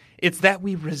this. It's that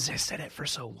we resisted it for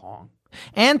so long.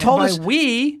 And told us...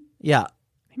 we, Yeah.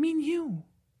 I mean you.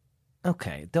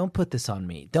 Okay, don't put this on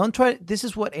me. Don't try... This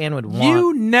is what Anne would want.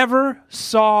 You never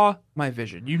saw my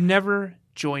vision. You never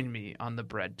joined me on the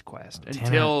bread quest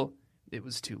until it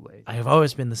was too late. I have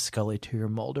always been the Scully to your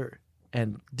Mulder.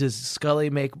 And does Scully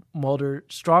make Mulder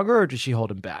stronger, or does she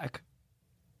hold him back?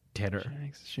 Tanner.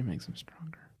 She makes him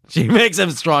stronger. She makes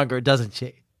him stronger, doesn't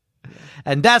she? Yeah.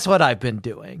 And that's what I've been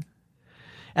doing.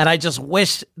 And I just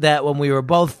wish that when we were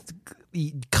both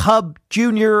Cub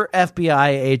Junior FBI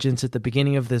agents at the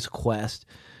beginning of this quest,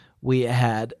 we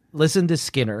had listened to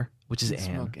Skinner, which is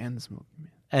Anne. And the Smoking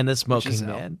Man. And the Smoking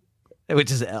Man,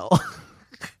 which is Elle.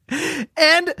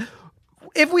 And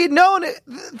if we'd known,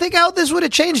 think how this would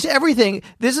have changed everything.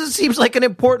 Seems like an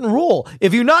important rule.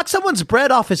 If you knock someone's bread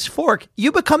off his fork,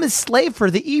 you become his slave for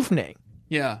the evening.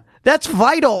 Yeah. That's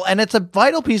vital, and it's a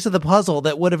vital piece of the puzzle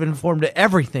that would have informed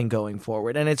everything going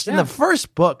forward. And it's in the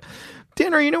first book.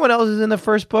 Tanner, you know what else is in the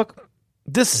first book?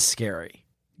 This is scary.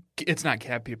 It's not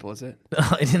cat people, is it?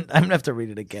 I'm going to have to read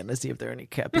it again to see if there are any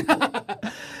cat people.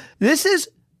 This is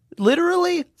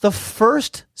literally the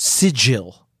first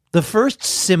sigil, the first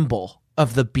symbol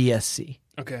of the BSC.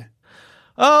 Okay.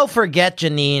 Oh, forget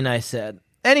Janine, I said.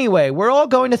 Anyway, we're all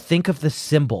going to think of the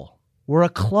symbol. We're a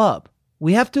club.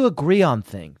 We have to agree on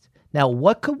things. Now,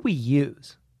 what could we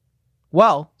use?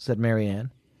 Well, said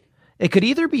Marianne, it could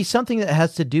either be something that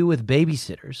has to do with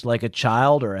babysitters, like a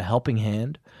child or a helping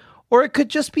hand, or it could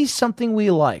just be something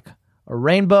we like, a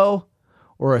rainbow,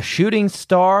 or a shooting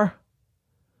star,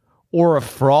 or a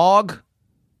frog.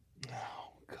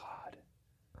 Oh, God.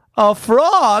 A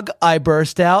frog, I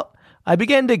burst out. I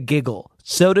began to giggle.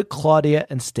 So did Claudia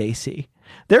and Stacy.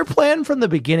 Their plan from the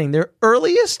beginning, their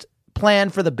earliest plan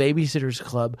for the Babysitters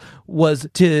Club was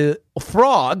to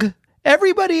frog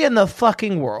everybody in the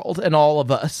fucking world and all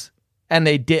of us. And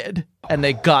they did. And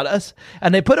they got us.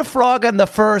 And they put a frog in the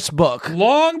first book.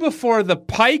 Long before the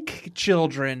Pike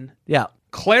children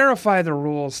clarify the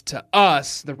rules to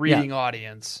us, the reading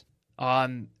audience,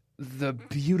 on the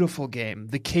beautiful game,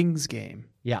 the King's Game.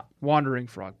 Yeah. Wandering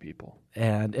Frog People.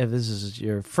 And if this is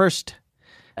your first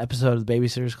episode of the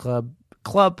Babysitters Club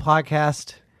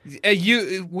podcast,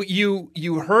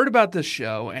 You heard about the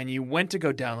show and you went to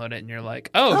go download it and you're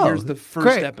like, here's the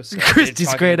first episode.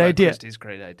 Kristy's great idea. Kristy's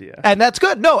great idea. And that's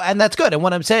good. No, and that's good. And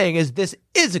what I'm saying is this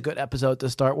is a good episode to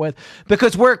start with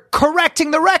because we're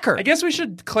correcting the record. I guess we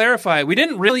should clarify. We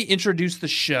didn't really introduce the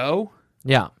show.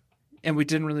 Yeah. And we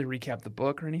didn't really recap the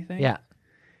book or anything. Yeah.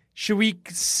 Should we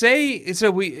say,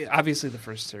 so we, obviously the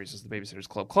first series is the Babysitter's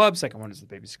Club Club. Second one is the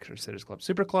Babysitter's Club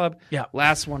Super Club. Yeah.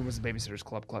 Last one was the Babysitter's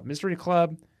Club Club Mystery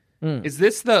Club. Is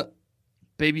this the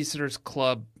Babysitter's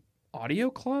Club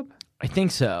Audio Club? I think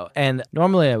so. And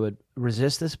normally I would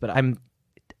resist this, but I'm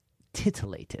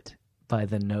titillated by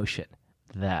the notion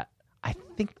that I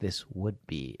think this would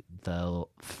be the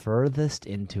furthest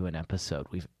into an episode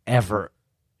we've ever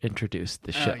introduced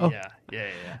the show. Oh, yeah.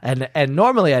 And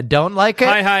normally I don't like it.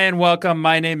 Hi, and welcome.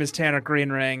 My name is Tanner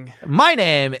Greenring. My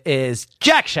name is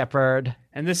Jack Shepard.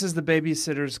 And this is the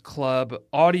Babysitter's Club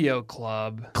Audio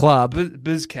Club.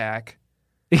 BSCAC.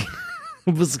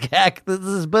 BSCAC. This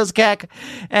is BSCAC.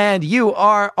 And you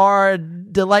are our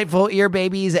delightful ear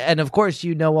babies. And of course,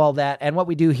 you know all that. And what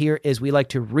we do here is we like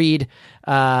to read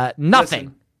nothing.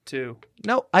 Listen to.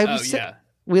 No,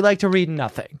 we like to read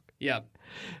nothing. Yeah.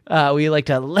 We like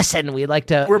to listen. We like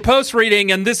to. We're post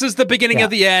reading, and this is the beginning of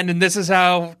the end, and this is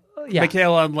how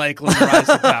Michaela and Lakeland rise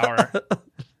to power.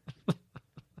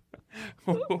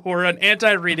 We're an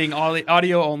anti-reading,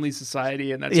 audio-only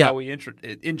society, and that's how we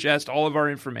ingest all of our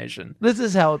information. This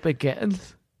is how it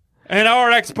begins. And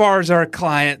our X-Bar is our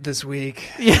client this week.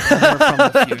 Yeah, from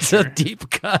the future. It's a deep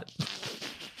cut.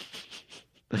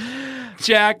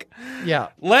 Jack, yeah.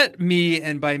 Let me,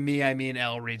 and by me I mean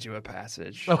Elle, read you a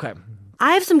passage. Okay.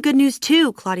 I have some good news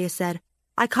too, Claudia said.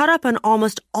 I caught up on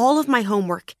almost all of my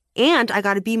homework, and I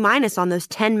got a B- on those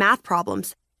 10 math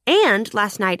problems. And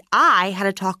last night I had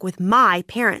a talk with my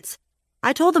parents.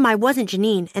 I told them I wasn't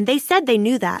Janine, and they said they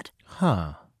knew that.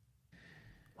 Huh.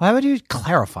 Why would you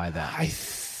clarify that? I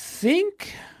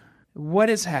think what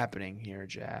is happening here,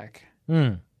 Jack,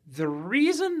 the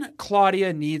reason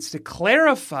Claudia needs to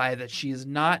clarify that she is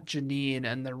not Janine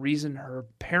and the reason her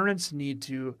parents need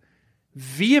to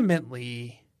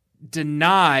vehemently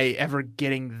deny ever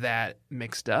getting that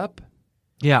mixed up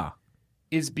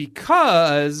is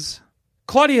because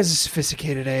Claudia is a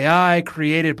sophisticated AI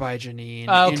created by Janine in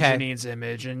Janine's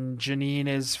image, and Janine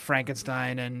is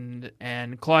Frankenstein,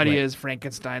 and Claudia is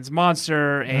Frankenstein's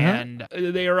monster, and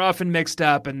they are often mixed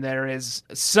up, and there is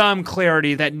some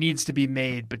clarity that needs to be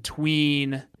made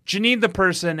between Janine the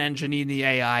person and Janine the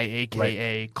AI,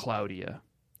 aka Claudia.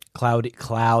 Cloud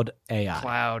AI.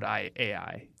 Cloud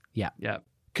AI. Yeah. Yep.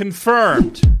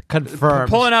 Confirmed.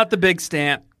 Pulling out the big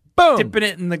stamp. Boom. Dipping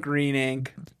it in the green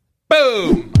ink.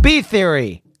 Boom. B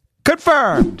theory.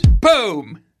 Confirmed.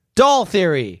 Boom. Doll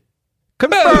theory.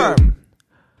 Confirmed. Boom.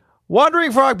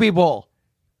 Wandering frog people.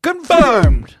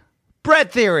 Confirmed. Boom.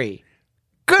 Bread theory.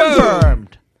 Confirmed.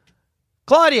 Boom.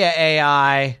 Claudia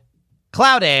AI.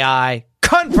 Cloud AI.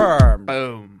 Confirmed.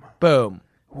 Boom. Boom.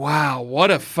 Wow,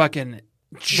 what a fucking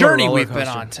journey we've been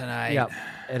on tonight. Yep,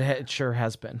 it sure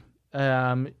has been.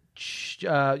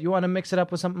 You want to mix it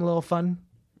up with something a little fun?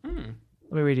 Let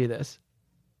me read you this.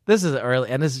 This is early,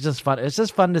 and this is just fun. It's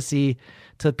just fun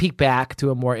to peek back to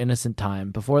a more innocent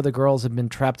time before the girls have been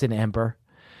trapped in amber.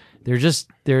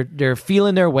 They're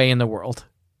feeling their way in the world.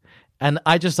 And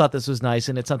I just thought this was nice,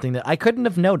 and it's something that I couldn't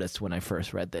have noticed when I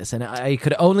first read this. And I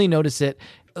could only notice it.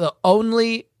 The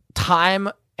only time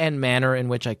and manner in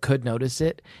which I could notice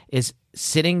it is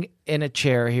sitting in a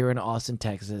chair here in Austin,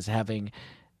 Texas, having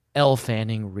Elle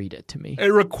Fanning read it to me. It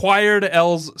required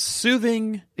Elle's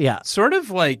soothing, sort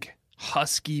of like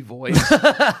husky voice.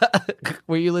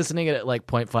 Were you listening at like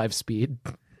 0.5 speed?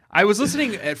 I was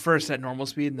listening at first at normal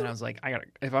speed, and then I was like,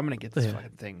 if I'm going to get this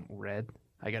fucking thing read,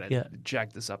 I got to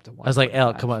jack this up to 1. I was like,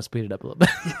 Elle, come on, speed it up a little bit.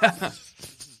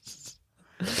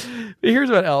 Here's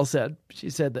what Elle said. She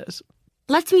said this.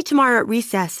 Let's meet tomorrow at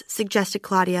recess, suggested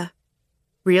Claudia.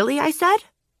 Really? I said.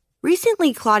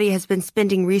 Recently, Claudia has been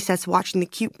spending recess watching the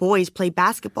cute boys play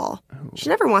basketball. She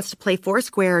never wants to play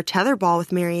foursquare or tetherball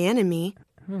with Marianne and me.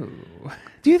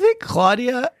 Do you think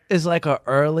Claudia is like an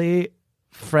early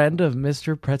friend of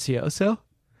Mr. Prezioso?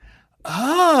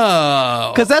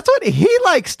 Oh. Because that's what he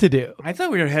likes to do. I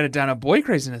thought we were headed down a boy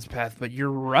craziness path, but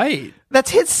you're right.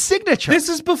 That's his signature. This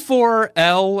is before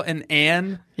Elle and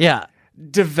Anne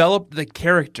developed the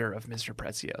character of Mr.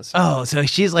 Prezioso. Oh, so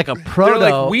she's like a proto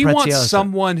They're like, we Prezioso. want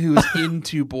someone who's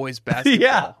into boys basketball.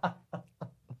 Yeah.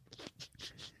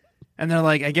 And they're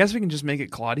like, I guess we can just make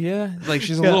it Claudia. Like,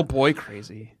 she's a little boy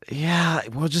crazy. Yeah,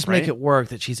 we'll just make it work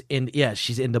that she's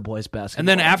into boys basketball. And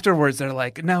then afterwards, they're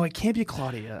like, no, it can't be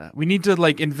Claudia. We need to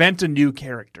like invent a new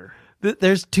character.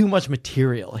 There's too much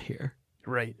material here.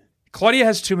 Right. Claudia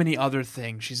has too many other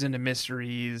things. She's into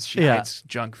mysteries. She hates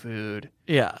junk food.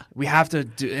 Yeah. We have to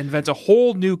invent a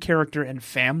whole new character and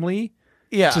family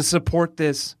to support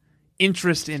this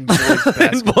interest in boys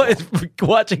basketball.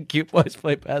 Watching cute boys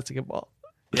play basketball.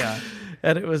 Yeah.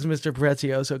 And it was Mr.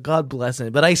 Prezioso. God bless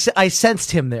him. But I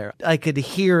sensed him there. I could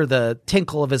hear the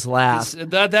tinkle of his laugh.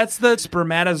 That's the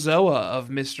spermatozoa of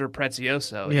Mr.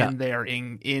 Prezioso in there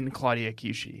in Claudia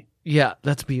Kishi. Yeah,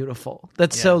 that's beautiful.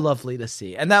 That's so lovely to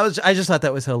see. And I just thought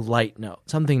that was a light note.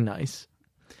 Something nice.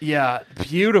 Yeah,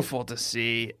 beautiful to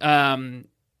see.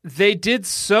 They did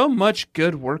so much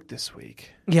good work this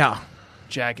week. Yeah.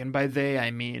 Jack, and by they,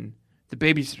 I mean the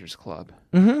Babysitters Club.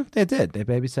 Mm-hmm. They did. They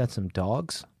babysat some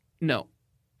dogs. No.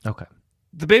 Okay.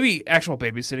 The actual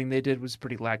babysitting they did was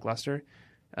pretty lackluster.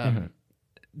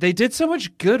 They did so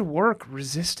much good work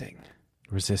resisting.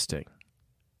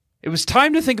 It was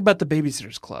time to think about the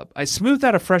Babysitters Club. I smoothed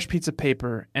out a fresh piece of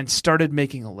paper and started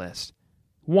making a list.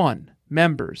 1.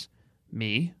 Members.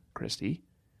 Me, Kristy,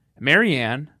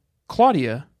 Marianne,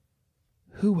 Claudia.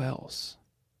 Who else?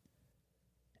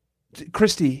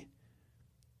 Kristy,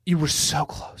 you were so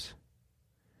close.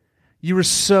 You were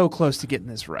so close to getting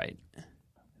this right.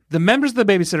 The members of the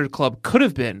Babysitter Club could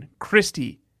have been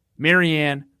Kristy,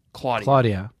 Marianne,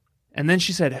 Claudia. And then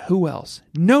she said, who else?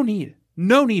 No need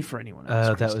for anyone else.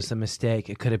 Oh, that was the mistake.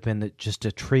 It could have been just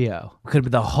a trio. It could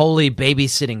have been the holy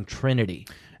babysitting trinity.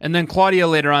 And then Claudia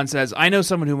later on says, I know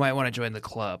someone who might want to join the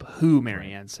club. Who,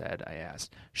 Marianne said, I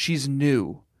asked. She's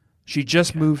new. She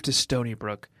just moved to Stony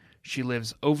Brook. She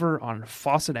lives over on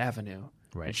Fawcett Avenue.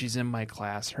 Right. And she's in my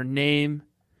class. Her name,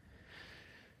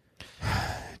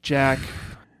 Jack,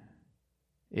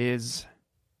 is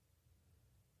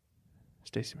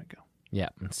Stacey McGill. Yeah,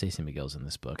 Stacey McGill's in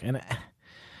this book. And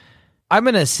I'm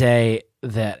going to say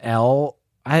that Elle,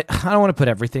 I don't want to put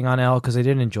everything on Elle because I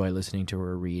did enjoy listening to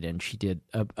her read, and she did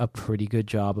a pretty good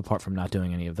job apart from not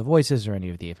doing any of the voices or any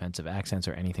of the offensive accents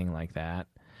or anything like that.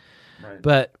 Right.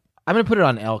 But I'm going to put it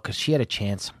on Elle because she had a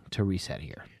chance to reset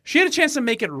here. She had a chance to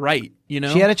make it right, you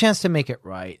know? She had a chance to make it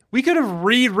right. We could have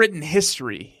rewritten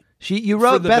history. You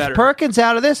wrote Beth Perkins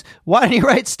out of this? Why didn't you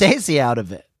write Stacey out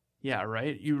of it? Yeah,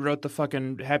 right? You wrote the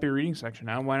fucking happy reading section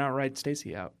out. Why not write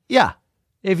Stacey out? Yeah.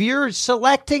 If you're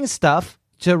selecting stuff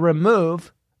to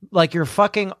remove, like you're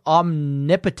fucking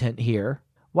omnipotent here,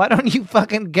 why don't you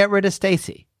fucking get rid of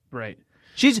Stacey? Right.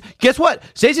 Guess what?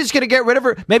 Stacey's going to get rid of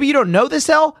her. Maybe you don't know this,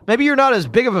 Elle. Maybe you're not as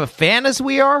big of a fan as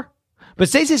we are. But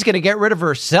Stacey's going to get rid of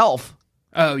herself.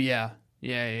 Oh, yeah.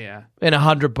 Yeah. In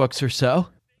 100 books or so.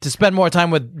 To spend more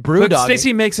time with Brewdog. But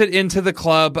Stacey makes it into the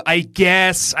club. I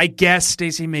guess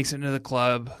Stacey makes it into the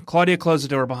club. Claudia closed the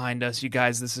door behind us. You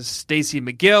guys, this is Stacey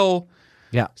McGill.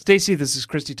 Yeah. Stacey, this is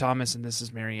Kristy Thomas, and this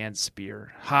is Marianne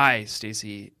Spear. Hi,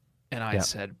 Stacey. And I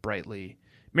said brightly.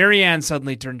 Marianne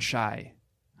suddenly turned shy.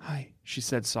 Hi, she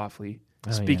said softly,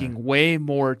 speaking way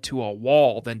more to a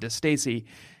wall than to Stacey.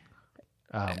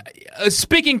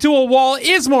 Speaking to a wall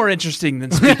is more interesting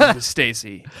than speaking to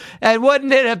Stacey. And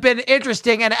wouldn't it have been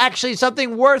interesting and actually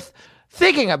something worth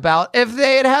thinking about if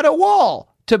they had had a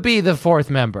wall to be the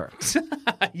fourth member?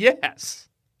 Yes.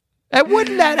 And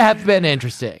wouldn't that have been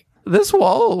interesting? This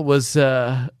wall was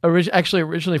actually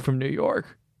originally from New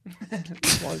York.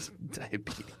 It was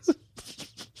diabetes.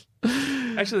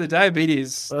 Actually, the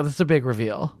diabetes... Well, that's a big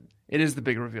reveal. It is the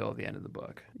big reveal at the end of the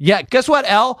book. Yeah, guess what,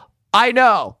 Elle? I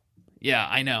know. Yeah,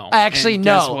 I know. I actually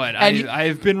know. Guess what?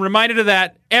 I've been reminded of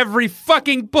that every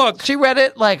fucking book. She read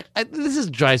it this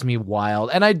drives me wild,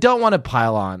 and I don't want to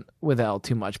pile on with Elle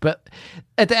too much. But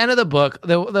at the end of the book,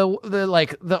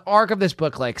 the arc of this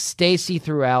book, like Stacey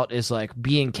throughout is like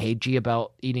being cagey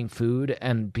about eating food,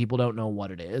 and people don't know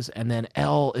what it is. And then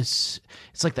Elle it's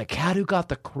like the cat who got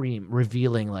the cream,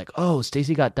 revealing like, oh,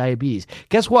 Stacey got diabetes.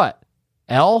 Guess what,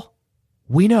 Elle?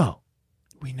 We know.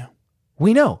 We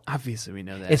know. Obviously, we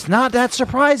know that. It's not that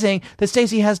surprising that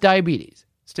Stacey has diabetes.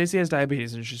 Stacey has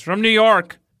diabetes, and she's from New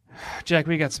York. Jack,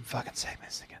 we got some fucking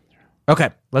segments to get through.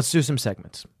 Okay, let's do some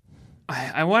segments.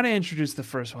 I want to introduce the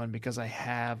first one because I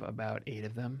have about 8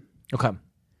 of them. Okay.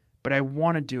 But I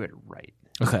want to do it right.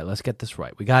 Okay, let's get this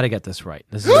right. We got to get this right.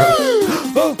 This is...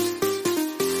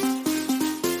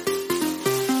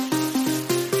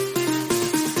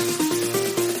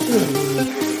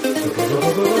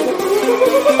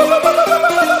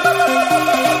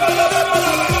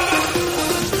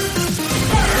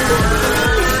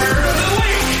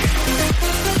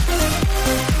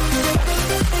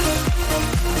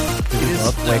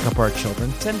 Wake up our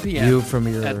children. 10 p.m. You from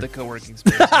your... at the co-working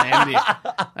space.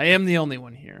 I am the only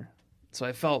one here. So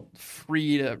I felt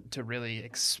free to really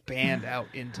expand out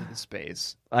into the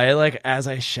space. As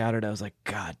I shouted, I was like,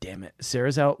 God damn it.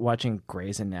 Sarah's out watching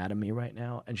Grey's Anatomy right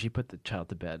now, and she put the child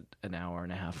to bed an hour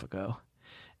and a half ago.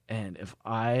 And if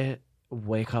I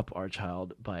wake up our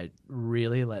child by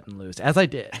really letting loose, as I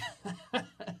did,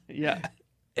 Yeah.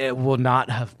 it will not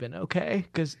have been okay,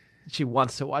 because she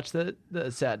wants to watch the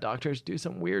sad doctors do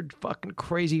some weird fucking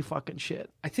crazy fucking shit.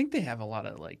 I think they have a lot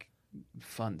of like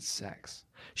fun sex.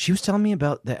 She was telling me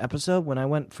about the episode when I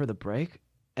went for the break,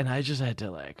 and I just had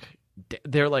to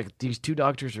they're like, these two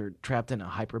doctors are trapped in a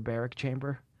hyperbaric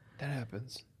chamber. That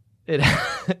happens.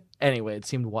 Anyway, it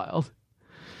seemed wild.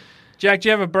 Jack, do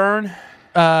you have a burn?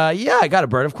 Yeah, I got a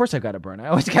burn. Of course I got a burn. I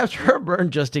always capture a burn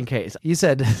just in case. You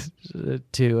said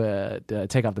to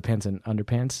take off the pants and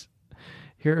underpants.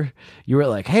 Here, you were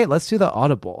like, hey, let's do the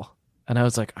audible. And I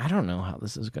was like, I don't know how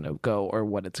this is going to go or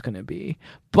what it's going to be.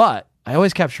 But I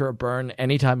always capture a burn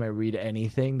anytime I read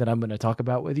anything that I'm going to talk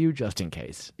about with you, just in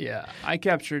case. Yeah, I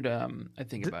captured, I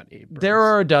think about 8 burns. There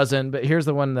are a dozen, but here's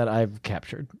the one that I've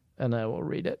captured, and I will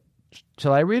read it.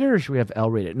 Shall I read it, or should we have Elle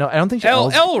read it? No, I don't think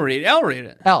Elle read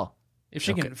it. Elle. If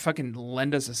she can fucking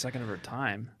lend us a second of her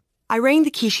time. I rang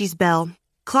the Kishi's bell.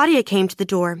 Claudia came to the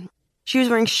door. She was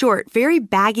wearing short, very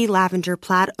baggy lavender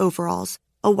plaid overalls,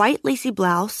 a white lacy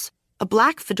blouse, a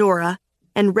black fedora,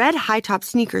 and red high-top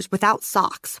sneakers without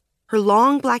socks. Her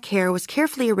long black hair was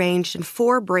carefully arranged in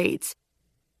 4 braids.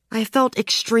 I felt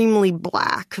extremely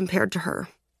black compared to her.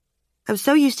 I was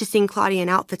so used to seeing Claudia in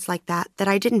outfits like that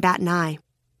I didn't bat an eye.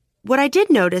 What I did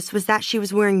notice was that she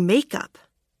was wearing makeup.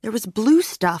 There was blue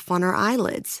stuff on her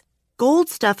eyelids, gold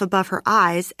stuff above her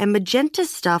eyes, and magenta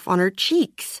stuff on her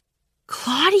cheeks.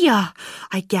 Claudia,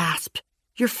 I gasped.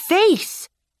 Your face!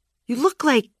 You look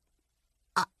like...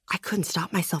 I couldn't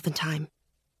stop myself in time.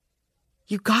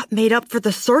 You got made up for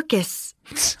the circus.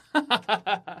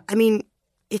 I mean,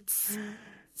 it's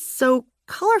so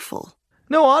colorful.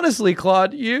 No, honestly,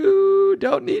 Claude, you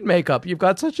don't need makeup. You've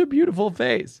got such a beautiful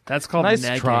face. That's called nice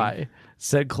negging. try,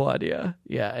 said Claudia.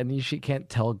 Yeah, and she can't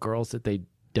tell girls that they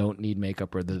don't need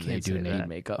makeup or that they do need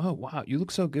makeup. Oh, wow. You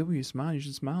look so good when you smile. You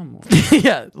should smile more.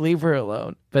 Yeah, leave her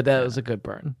alone. But that was a good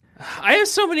burn. I have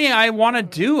so many I want to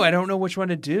do. I don't know which one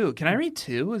to do. Can I read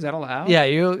 2? Is that allowed? Yeah,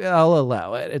 I'll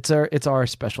allow it. It's our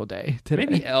special day today.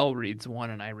 Maybe Elle reads one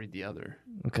and I read the other.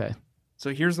 Okay.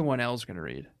 So here's the one Elle's going to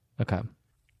read. Okay.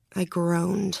 I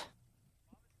groaned.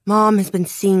 Mom has been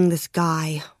seeing this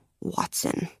guy,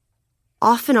 Watson,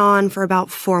 off and on for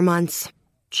about 4 months.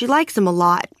 She likes him a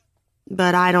lot,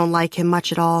 but I don't like him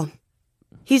much at all.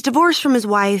 He's divorced from his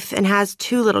wife and has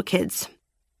 2 little kids.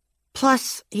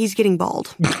 Plus, he's getting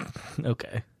bald.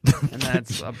 Okay. And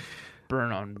that's a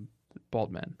burn on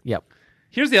bald men. Yep.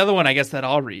 Here's the other one, I guess, that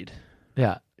I'll read.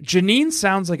 Yeah. Janine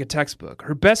sounds like a textbook.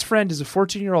 Her best friend is a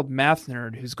 14-year-old math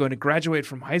nerd who's going to graduate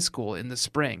from high school in the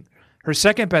spring. Her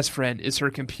second best friend is her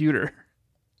computer.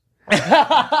 That's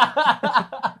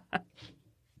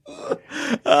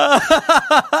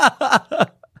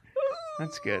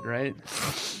good, right?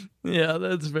 Yeah,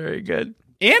 that's very good.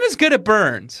 Anne is good at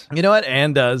burns. You know what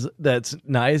Anne does that's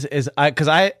nice is I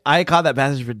caught that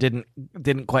passage but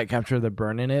didn't quite capture the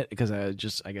burn in it because I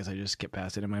guess I just skipped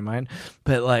past it in my mind.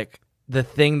 But like the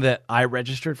thing that I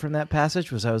registered from that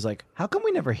passage was I was like, how come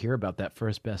we never hear about that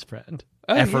first best friend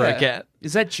ever again?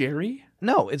 Is that Jerry?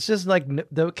 No, it's just like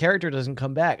the character doesn't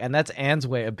come back, and that's Anne's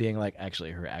way of being like,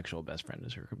 actually, her actual best friend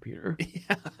is her computer.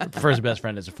 Yeah. First best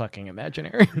friend is fucking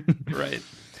imaginary. Right.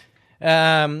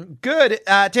 Good.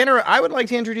 Tanner, I would like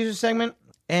to introduce a segment,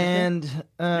 and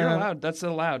you're allowed. That's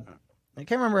allowed. I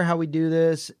can't remember how we do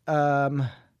this. Your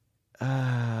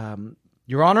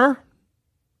Honor.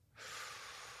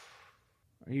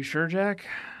 Are you sure, Jack?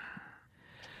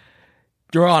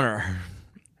 Your Honor,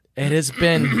 it has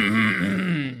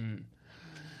been...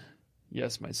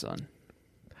 Yes, my son.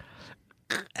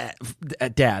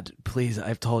 Dad, please,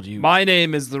 I've told you. My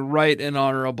name is the Right and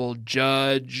Honorable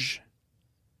Judge.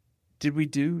 Did we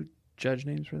do judge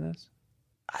names for this?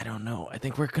 I don't know. I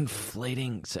think we're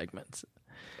conflating segments.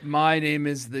 My name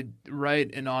is the Right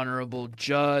and Honorable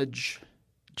Judge.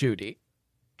 Judy.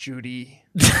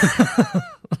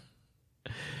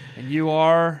 And you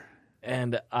are?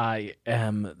 And I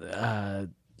am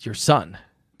your son.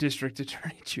 District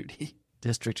Attorney Judy.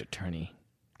 District Attorney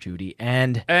Judy.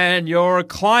 And your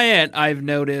client, I've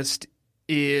noticed,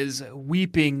 is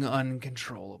weeping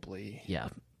uncontrollably. Yeah.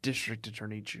 District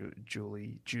Attorney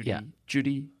Judy. Yeah.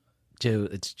 Judy?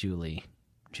 It's Julie.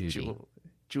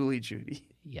 Judy.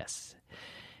 Yes.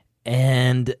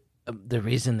 And the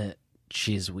reason that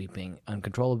she's weeping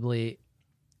uncontrollably,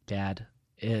 Dad,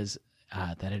 is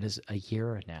that it is a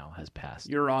year now has passed.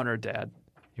 Your Honor, Dad.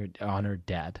 Your honored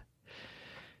dad.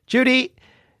 Judy,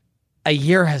 a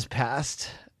year has passed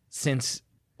since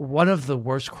one of the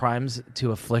worst crimes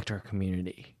to afflict our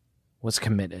community was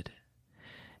committed.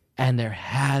 And there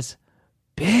has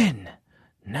been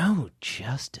no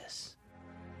justice.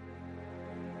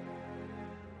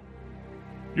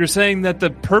 You're saying that the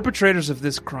perpetrators of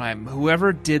this crime,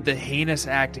 whoever did the heinous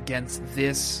act against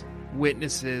this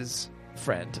witness's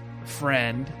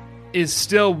friend, is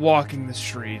still walking the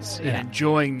streets and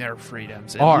enjoying their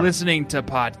freedoms and listening to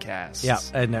podcasts. Yeah,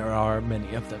 and there are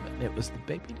many of them, and it was the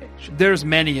Baby Nation. There's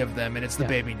many of them, and it's the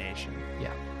Baby Nation.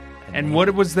 Yeah. And what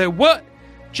was the... What?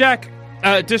 Jack,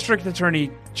 District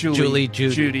Attorney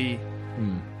Judy.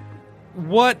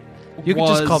 What You can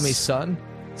just call me son.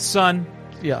 Son.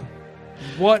 Yeah.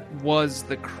 What was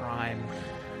the crime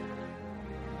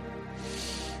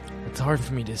It's hard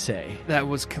for me to say. that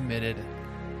was committed?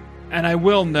 And I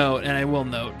will note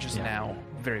just now,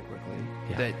 very quickly,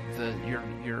 that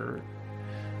your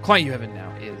client you have in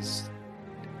now is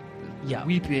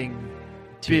weeping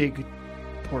big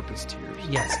porpoise tears.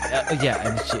 Yes.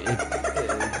 And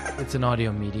it's an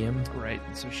audio medium. Right.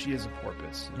 So she is a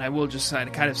porpoise. And I will just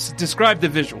kind of describe the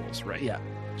visuals, right? Yeah.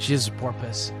 She is a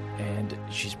porpoise, and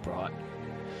she's brought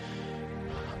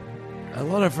a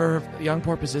lot of her young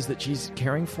porpoises that she's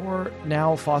caring for,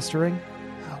 now fostering.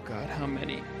 Oh, God, how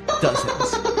many?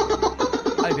 Dozens.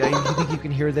 You think you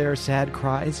can hear their sad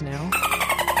cries now?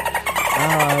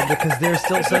 Because they're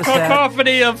still so The sad.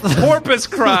 cacophony of porpoise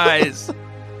cries.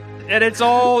 And it's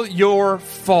all your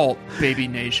fault, Baby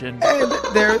Nation. And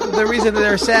the reason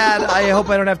they're sad, I hope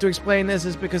I don't have to explain this,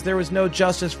 is because there was no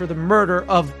justice for the murder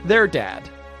of their dad,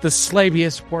 the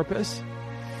slaviest porpoise.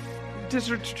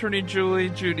 District Attorney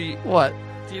Judy. What?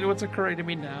 Do you know what's occurring to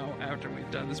me now after we've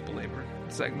done this belabored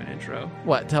segment intro?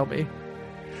 What? Tell me.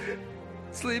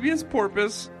 Slaviest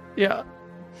porpoise. Yeah.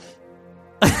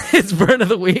 It's burn of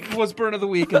the week. Was burn of the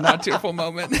week and not tearful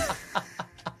moment.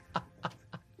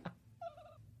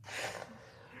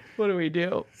 What do we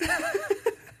do?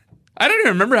 I don't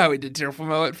even remember how we did tearful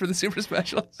moment for the super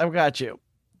specials. I've got you.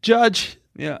 Judge.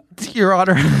 Yeah. Your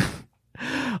Honor.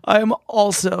 I am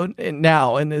also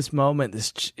now in this moment,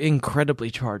 this incredibly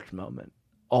charged moment,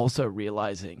 also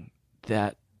realizing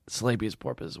that Slaviest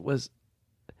Porpoise was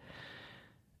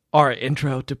our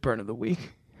intro to Burn of the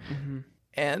Week. Mm-hmm.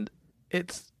 And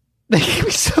it's making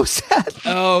me so sad.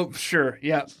 Oh, sure.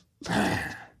 Yeah.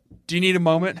 Do you need a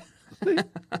moment? We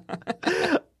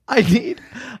need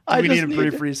a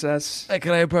brief recess.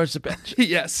 Can I approach the bench?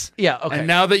 Yes. Yeah, okay. And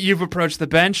now that you've approached the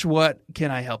bench, what can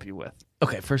I help you with?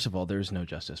 Okay, first of all, there's no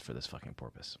justice for this fucking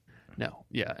porpoise. No.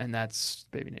 Yeah, and that's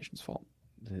Baby Nation's fault.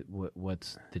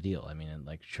 What's the deal? I mean,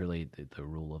 surely the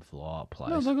rule of law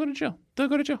applies. No, they'll go to jail. They'll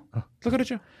go to jail.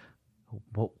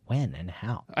 Well, when and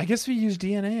how? I guess we use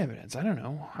DNA evidence. I don't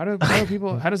know. How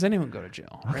does anyone go to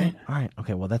jail? Okay. Right? All right.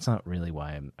 Okay. Well, that's not really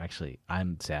why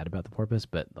I'm sad about the porpoise,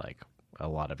 but a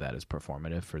lot of that is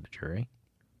performative for the jury.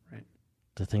 Right.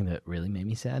 The thing that really made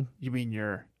me sad. You mean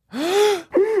your...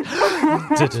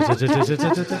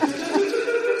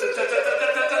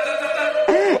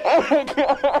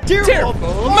 Terrible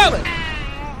moment.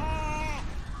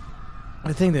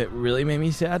 The thing that really made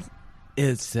me sad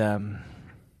is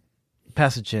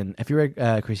passage in. Have you read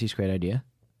Kristy's Great Idea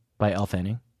by Elle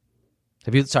Fanning?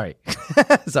 Have you? Sorry.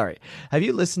 Have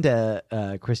you listened to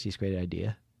Kristy's Great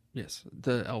Idea? Yes,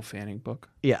 the Elle Fanning book.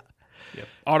 Yeah. Yep.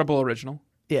 Audible original.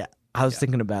 Yeah. I was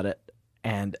thinking about it,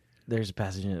 and there's a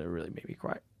passage in it that really made me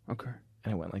cry. Okay.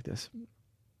 And it went like this.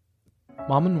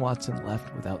 Mom and Watson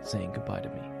left without saying goodbye to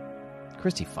me.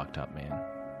 Kristy fucked up, man.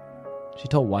 She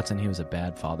told Watson he was a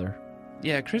bad father.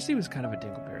 Yeah, Kristy was kind of a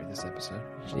dingleberry this episode.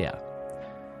 Yeah.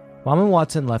 Mom and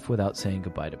Watson left without saying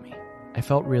goodbye to me. I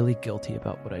felt really guilty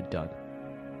about what I'd done.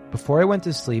 Before I went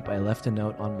to sleep, I left a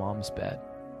note on Mom's bed.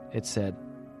 It said,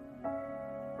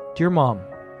 Dear Mom,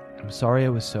 I'm sorry I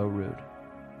was so rude.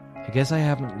 I guess I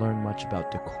haven't learned much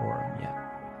about decorum yet.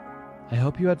 I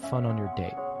hope you had fun on your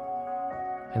date.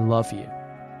 I love you.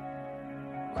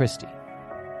 Kristy.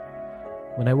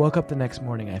 When I woke up the next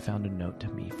morning, I found a note to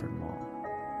me from Mom.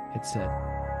 It said,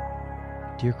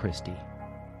 Dear Kristy,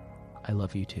 I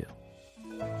love you too.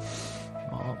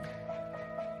 Mom.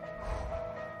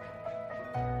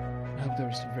 I hope there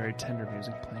was some very tender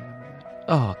music playing under that.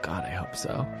 Oh, God, I hope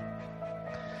so.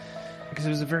 Because it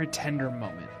was a very tender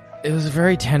moment. It was a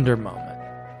very tender moment.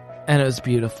 And it was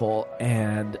beautiful.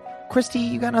 And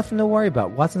Kristy, you got nothing to worry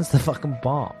about. Watson's the fucking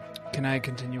bomb. Can I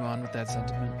continue on with that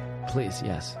sentiment? Please,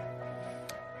 yes.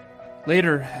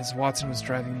 Later, as Watson was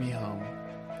driving me home,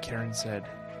 Karen said,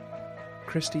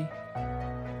 Kristy,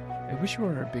 I wish you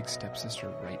were our big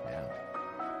stepsister right now.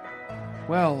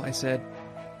 Well, I said,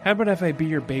 How about if I be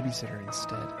your babysitter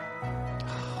instead?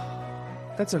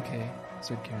 That's okay,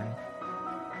 said Karen.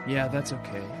 Yeah, that's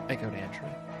okay, echoed Andrew.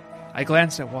 I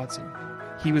glanced at Watson.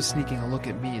 He was sneaking a look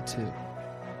at me, too.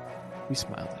 We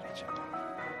smiled at each other.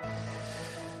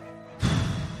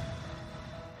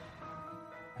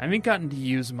 I haven't gotten to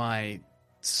use my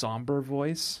somber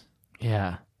voice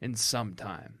Yeah. in some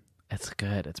time, It's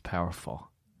good. It's powerful.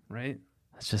 right?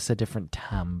 It's just a different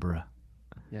timbre.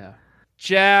 Yeah.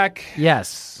 Jack,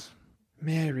 Yes.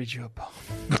 may I read you a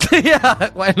poem? Yeah,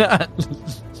 why not?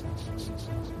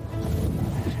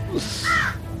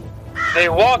 They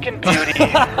walk in beauty,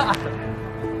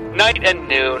 night and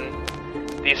noon.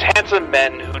 These handsome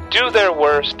men who do their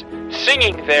worst,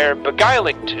 singing their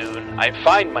beguiling tune, I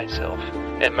find myself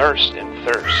immersed in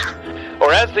thirst.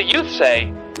 Or as the youth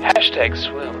say, hashtag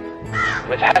swoon.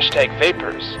 With hashtag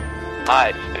vapors,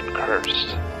 I've been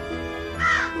cursed.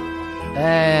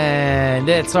 And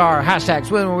it's our hashtag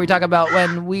swoon where we talk about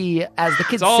when we, as the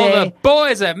kids It's all say, the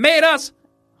boys that made us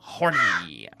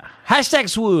horny. hashtag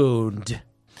swooned.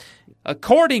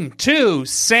 According to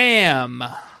Sam,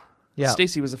 Yeah.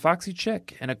 Stacy was a foxy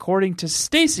chick, and according to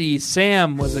Stacy,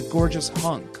 Sam was a gorgeous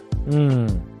hunk.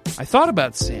 I thought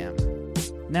about Sam.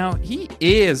 Now, he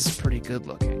is pretty good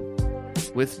looking,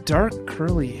 with dark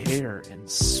curly hair and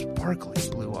sparkly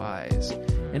blue eyes,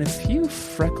 and a few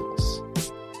freckles.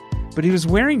 But he was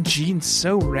wearing jeans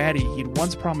so ratty he'd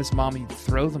once promised Mom he'd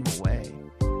throw them away.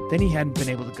 Then he hadn't been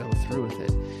able to go through with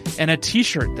it. And a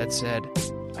t-shirt that said,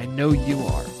 I know you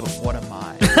are, but what am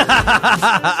I?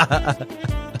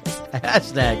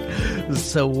 Hashtag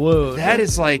swoon. That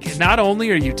is like, not only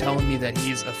are you telling me that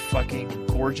he's a fucking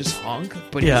gorgeous hunk,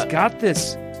 but Yeah. he's got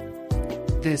this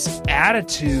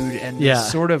attitude and Yeah.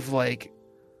 this sort of like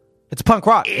It's punk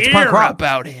rock. It's air punk rock.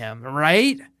 about him,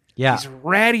 right? Yeah. These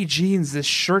ratty jeans, this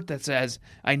shirt that says,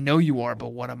 I know you are,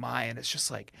 but what am I? And it's just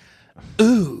like,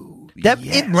 ooh. That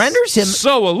yes. it renders him.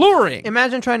 so alluring.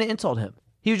 Imagine trying to insult him.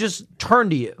 He would just turn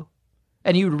to you,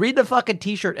 and you would read the fucking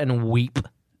t-shirt and weep.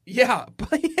 Yeah,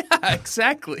 but yeah,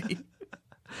 exactly.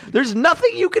 There's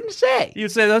nothing you can say.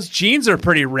 You'd say those jeans are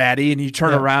pretty ratty, and you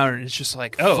turn Yeah. around and it's just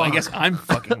like, oh, I Fuck. guess I'm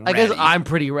fucking I ratty. guess I'm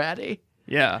pretty ratty.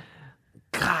 Yeah.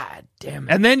 God damn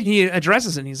it. And then he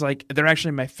addresses it and he's like, they're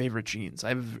actually my favorite jeans. I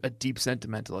have a deep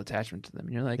sentimental attachment to them.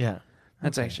 And you're like, Yeah.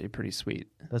 that's actually pretty sweet.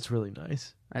 That's really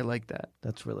nice. I like that.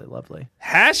 That's really lovely.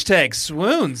 Hashtag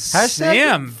swoons. Hashtag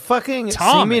Sam. fucking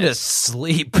Thomas. see me to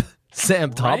sleep. Sam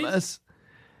Right? Thomas.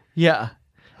 Yeah.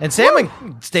 And Sam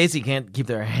and Stacy can't keep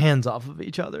their hands off of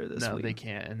each other this No, week. they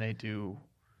can't. And they do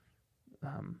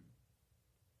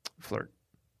flirt.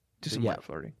 Do some Yeah. light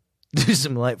flirting. Do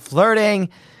some light flirting.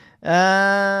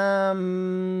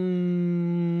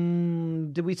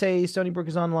 Did we say Stony Brook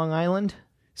is on Long Island?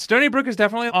 Stony Brook is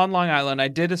definitely on Long Island. I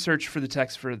did a search for the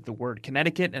text for the word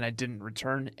Connecticut, and I didn't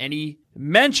return any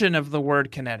mention of the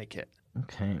word Connecticut.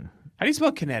 Okay. How do you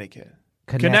spell Connecticut?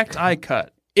 Connect. Connect, I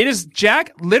cut. It is,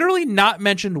 Jack, literally not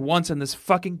mentioned once in this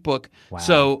fucking book. Wow.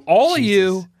 So all of Jesus.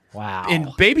 you Wow. in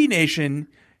Baby Nation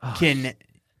can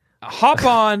hop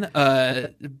on a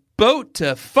boat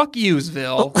to fuck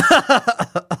yousville,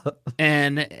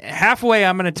 and halfway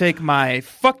I'm going to take my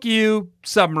fuck you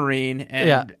submarine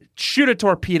and shoot a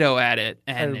torpedo at it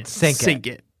and sink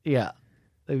it. Yeah.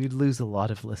 We'd lose a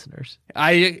lot of listeners.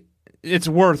 It's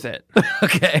worth it.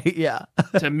 Okay. Yeah.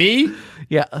 To me,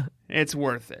 Yeah. it's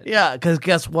worth it. Yeah. Because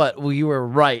guess what? Well, you were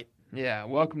right. Yeah,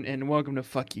 welcome to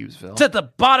fuck yousville. It's at the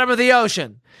bottom of the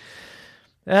ocean.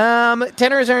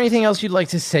 Tanner, is there anything else you'd like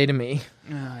to say to me?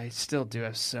 I still do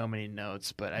have so many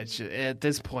notes, but at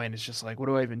this point, it's just like, what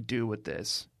do I even do with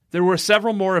this? There were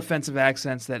several more offensive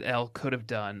accents that Elle could have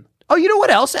done. Oh, you know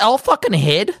what else? Elle fucking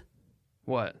hid.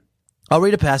 What? I'll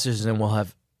read a passage and then we'll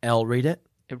have Elle read it.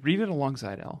 Read it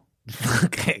alongside Elle.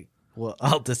 Okay. Well,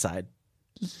 I'll decide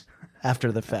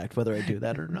after the fact whether I do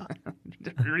that or not.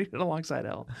 Read it alongside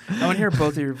Elle. I want to hear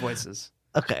both of your voices.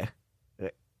 Okay.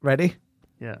 Ready?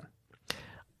 Yeah.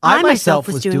 I myself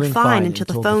was doing fine until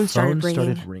the phone started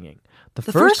ringing. The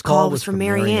first call was from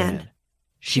Mary Ann.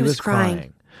 She was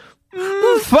crying.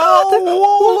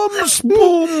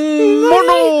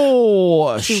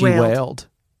 She wailed.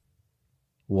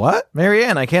 What? Mary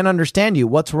Ann, I can't understand you.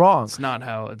 What's wrong? It's not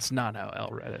how Elle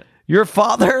read it. Your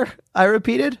father, I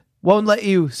repeated, won't let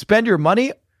you spend your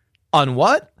money on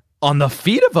what? On the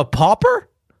feet of a pauper?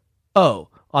 Oh,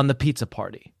 on the pizza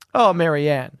party. Oh, Mary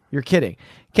Ann, you're kidding.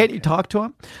 Can't you talk to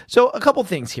him? So a couple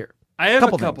things here. I have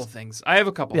a couple things. I have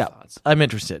a couple thoughts. I'm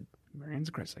interested. Marianne's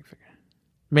a Christ-like figure,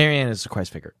 Mary Ann is a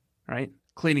Christ figure. right?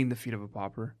 Cleaning the feet of a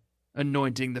pauper,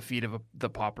 anointing the feet of the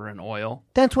pauper in oil.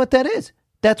 That's what that is.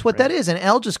 That's what that is. And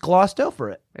L just glossed over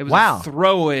it. It was wow. a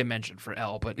throwaway mention for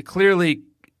L, but clearly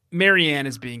Marianne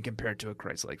is being compared to a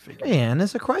Christ-like figure. Marianne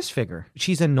is a Christ figure.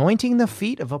 She's anointing the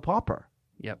feet of a pauper.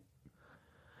 Yep.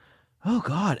 Oh,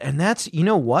 God. And that's, you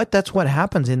know what? That's what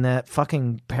happens in that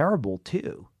fucking parable,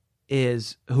 too,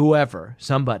 is whoever,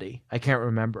 somebody, I can't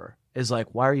remember, is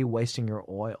like, why are you wasting your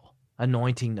oil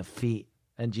anointing the feet?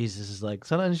 And Jesus is like,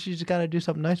 sometimes you just got to do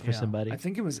something nice for somebody. I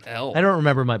think it was L. I don't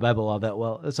remember my Bible all that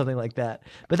well. It's something like that.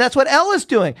 But that's what L is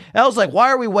doing. L's like, why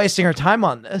are we wasting our time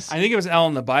on this? I think it was L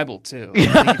in the Bible, too.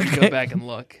 I think if you go back and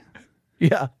look.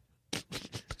 Yeah.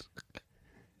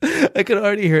 I could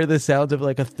already hear the sounds of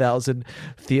like 1,000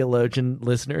 theologian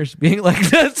listeners being like,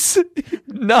 that's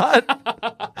not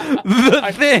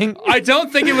the thing. I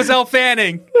don't think it was Elle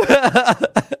Fanning.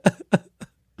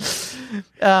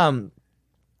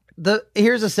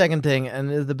 Here's a second thing, and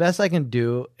the best I can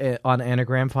do on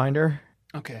Anagram Finder.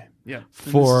 Okay, yeah. This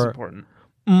is For important.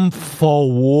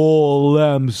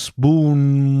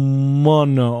 Spoon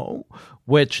mono,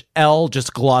 which L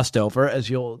just glossed over, as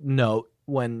you'll note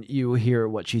when you hear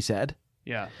what she said.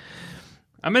 Yeah.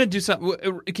 I'm going to do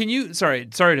something. Can you, sorry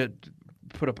to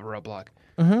put up a roadblock.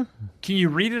 Mm-hmm. Can you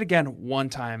read it again one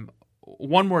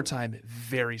more time,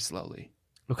 very slowly?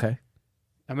 Okay.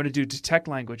 I'm going to do detect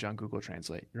language on Google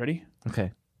Translate. You ready?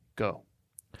 Okay. Go.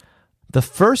 The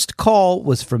first call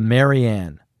was from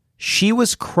Marianne. She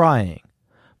was crying.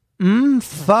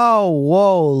 Fa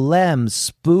wo lem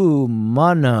spoo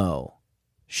mono,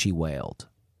 she wailed.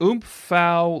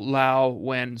 Fao lao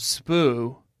when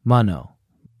spoo. Mono.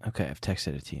 Okay, I've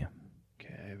texted it to you.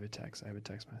 Okay, I have a text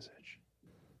message.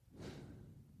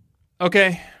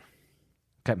 Okay.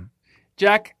 Okay.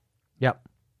 Jack, Yep.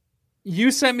 you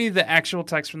sent me the actual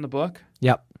text from the book,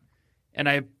 Yep. and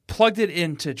I plugged it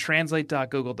into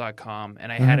translate.google.com,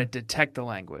 and I had it detect the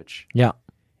language. Yeah.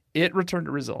 It returned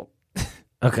a result.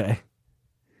 Okay.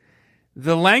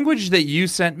 The language that you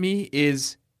sent me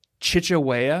is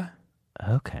Chichewa,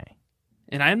 Okay.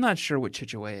 and I'm not sure what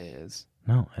Chichewa is.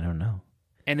 No, I don't know.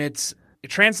 And it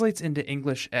translates into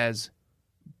English as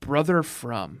brother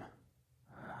from.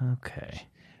 Okay.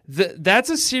 That's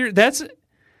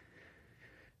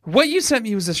what you sent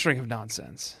me was a string of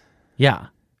nonsense. Yeah.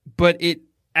 But it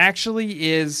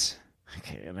actually is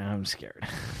Okay, now I'm scared.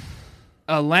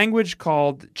 a language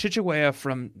called Chichewa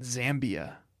from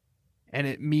Zambia, and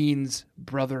it means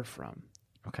brother from.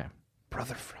 Okay.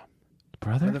 Brother from.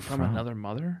 Brother from another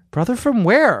mother? Brother from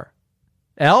where?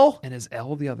 L? And is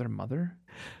L the other mother?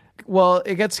 Well,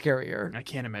 it gets scarier. I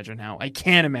can't imagine how.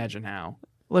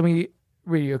 Let me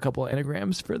read you a couple of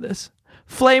anagrams for this.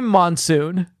 Flame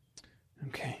monsoon.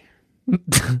 Okay.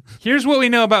 Here's what we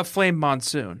know about Flame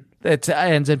Monsoon. It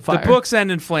ends in fire. The books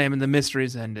end in flame and the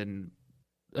mysteries end in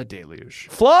a deluge.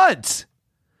 Floods.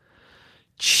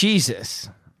 Jesus.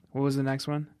 What was the next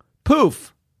one?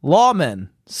 Poof. Lawman.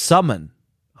 Summon.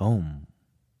 Om.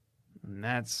 And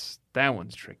that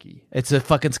one's tricky. It's the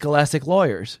fucking scholastic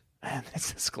lawyers. Man,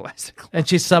 that's a scholastic. And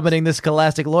she's summoning the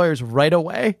scholastic lawyers right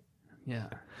away. Yeah.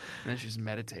 And then she's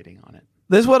meditating on it.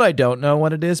 This is what I don't know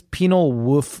what it is. Penal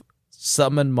woof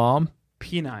summon mom.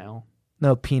 Penile.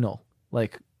 No, penal.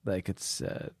 Like it's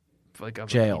Like of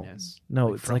jail. a penis.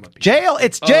 No, it's from like a penis. jail.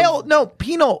 It's jail. No,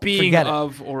 penal. Being Forget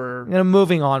of or it.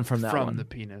 Moving on from that from one. the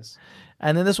penis.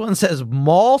 And then this one says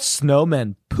mall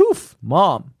snowman. Poof,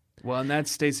 mom. Well, and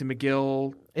that's Stacey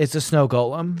McGill. It's a snow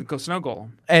golem. Go Snow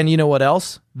Golem. And you know what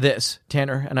else? This,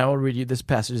 Tanner, and I will read you this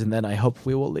passage and then I hope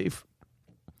we will leave.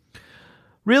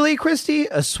 Really, Kristy?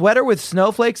 A sweater with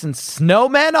snowflakes and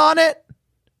snowmen on it?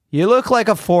 You look like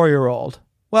a 4-year-old.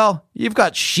 Well, you've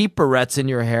got sheep barrettes in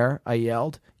your hair, I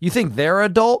yelled. You think they're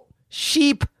adult?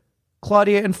 Sheep,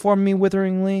 Claudia informed me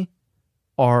witheringly,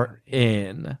 are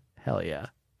in. Hell yeah.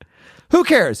 Who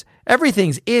cares?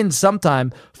 Everything's in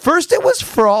sometime. First it was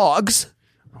frogs.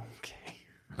 Okay.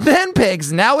 Then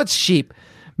pigs. Now it's sheep.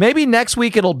 Maybe next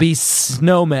week it'll be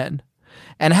snowmen.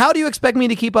 And how do you expect me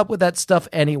to keep up with that stuff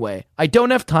anyway? I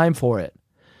don't have time for it.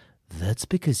 That's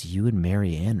because you and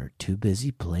Marianne are too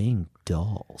busy playing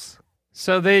dolls.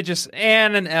 So they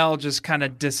Anne and Elle just kind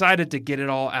of decided to get it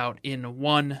all out in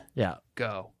one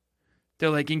go. They're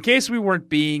like, in case we weren't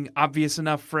being obvious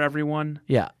enough for everyone.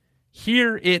 Yeah.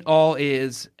 Here it all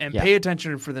is, and pay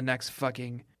attention for the next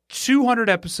fucking 200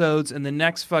 episodes and the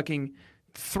next fucking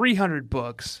 300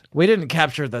 books. We didn't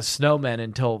capture the snowmen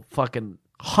until fucking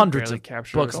hundreds of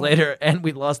books later, and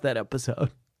we lost that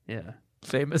episode. Yeah.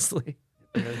 Famously.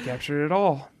 Barely captured it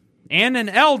all. Anne and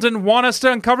Elle didn't want us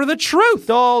to uncover the truth.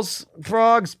 Dolls,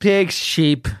 frogs, pigs,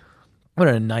 sheep. What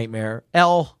a nightmare.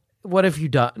 Elle, what have you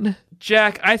done?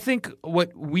 Jack, I think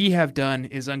what we have done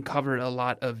is uncovered a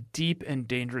lot of deep and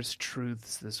dangerous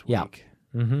truths this Yeah. week.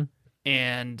 Mm-hmm.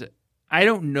 And I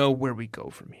don't know where we go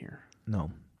from here.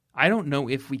 No. I don't know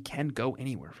if we can go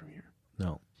anywhere from here.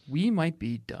 No. We might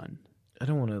be done. I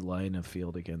don't want to lie in a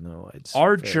field again, though.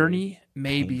 Our journey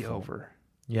may be painful. over.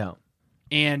 Yeah.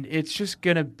 And it's just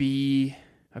going to be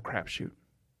a crapshoot.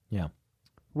 Yeah.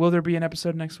 Will there be an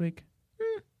episode next week?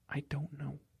 I don't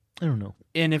know. I don't know.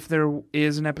 And if there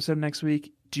is an episode next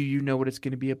week, do you know what it's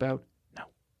going to be about? No.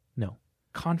 No.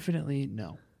 Confidently,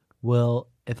 no. Well,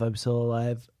 if I'm still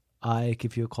alive, I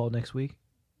give you a call next week?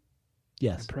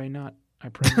 Yes. I pray not. I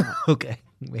pray not. Okay.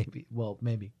 Maybe. Well,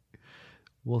 maybe.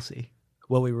 We'll see.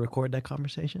 Will we record that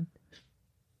conversation?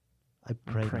 I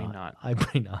pray not. I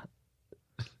pray not.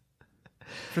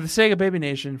 For the sake of Baby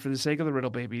Nation, for the sake of the Riddle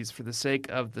Babies, for the sake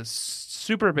of the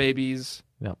Super Babies,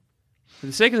 Yep. for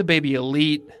the sake of the Baby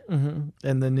Elite, Mm-hmm.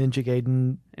 And the Ninja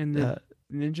Gaiden. and the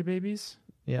Ninja Babies,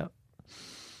 Yeah.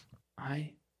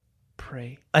 I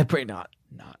pray I pray not.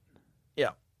 not. Yeah.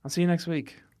 I'll see you next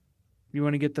week. You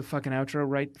want to get the fucking outro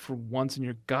right for once in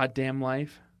your goddamn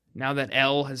life? Now that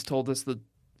L has told us the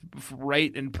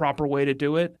right and proper way to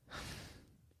do it?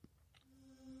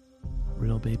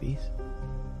 Riddle babies.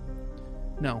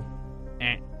 No.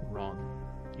 Wrong.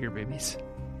 Ear babies.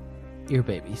 Ear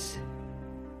babies.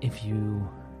 If you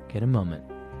get a moment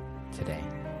today,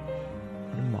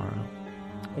 or tomorrow,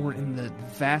 Or in the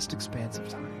vast expanse of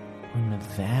time. or in the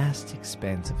vast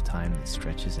expanse of time that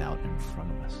stretches out in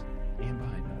front of us, And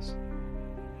behind us.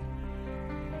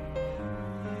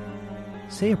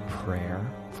 say a prayer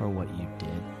for what you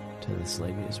did to the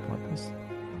slaviest workers.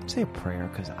 Say a prayer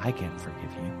because I can't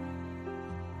forgive you.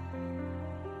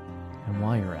 And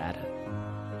while you're at it,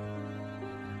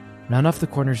 round off the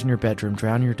corners in your bedroom,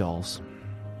 drown your dolls,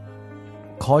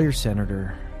 call your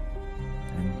senator,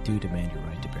 and do demand your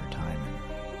right to bear time.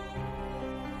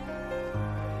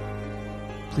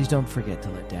 Please don't forget to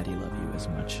let Daddy love you as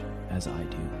much as I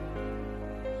do.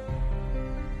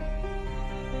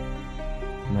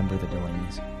 Remember the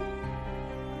Delaney's.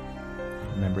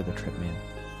 Remember the Trip Man.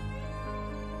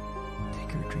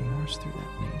 Take your dream horse through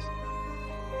that maze.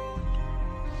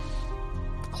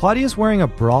 Claudia's wearing a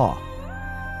bra.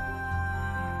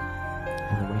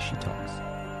 And the way she talks.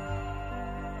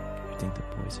 I think the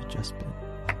boys had just been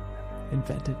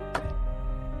invented.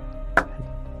 Had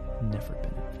never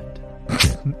been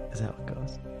invented. Is that how it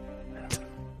goes?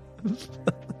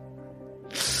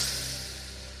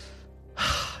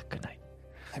 Good night.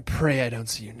 I pray I don't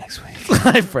see you next week.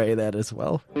 I pray that as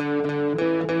well.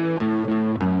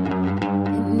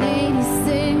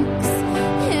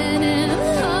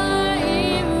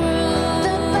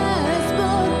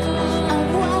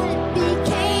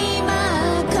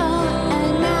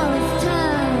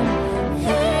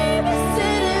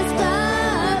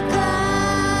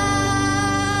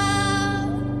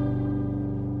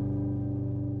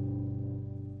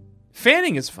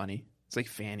 Fanning is funny. It's like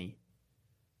fanny.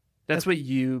 That's what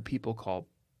you people call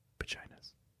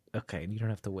vaginas. Okay, you don't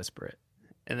have to whisper it.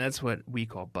 And that's what we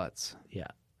call butts. Yeah.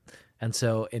 And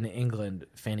so in England,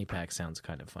 fanny pack sounds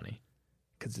kind of funny.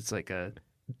 Because it's like a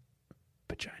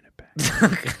vagina pack.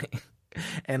 Okay.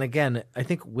 And again, I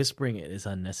think whispering it is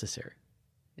unnecessary.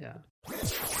 Yeah.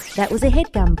 That was a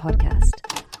HeadGum podcast.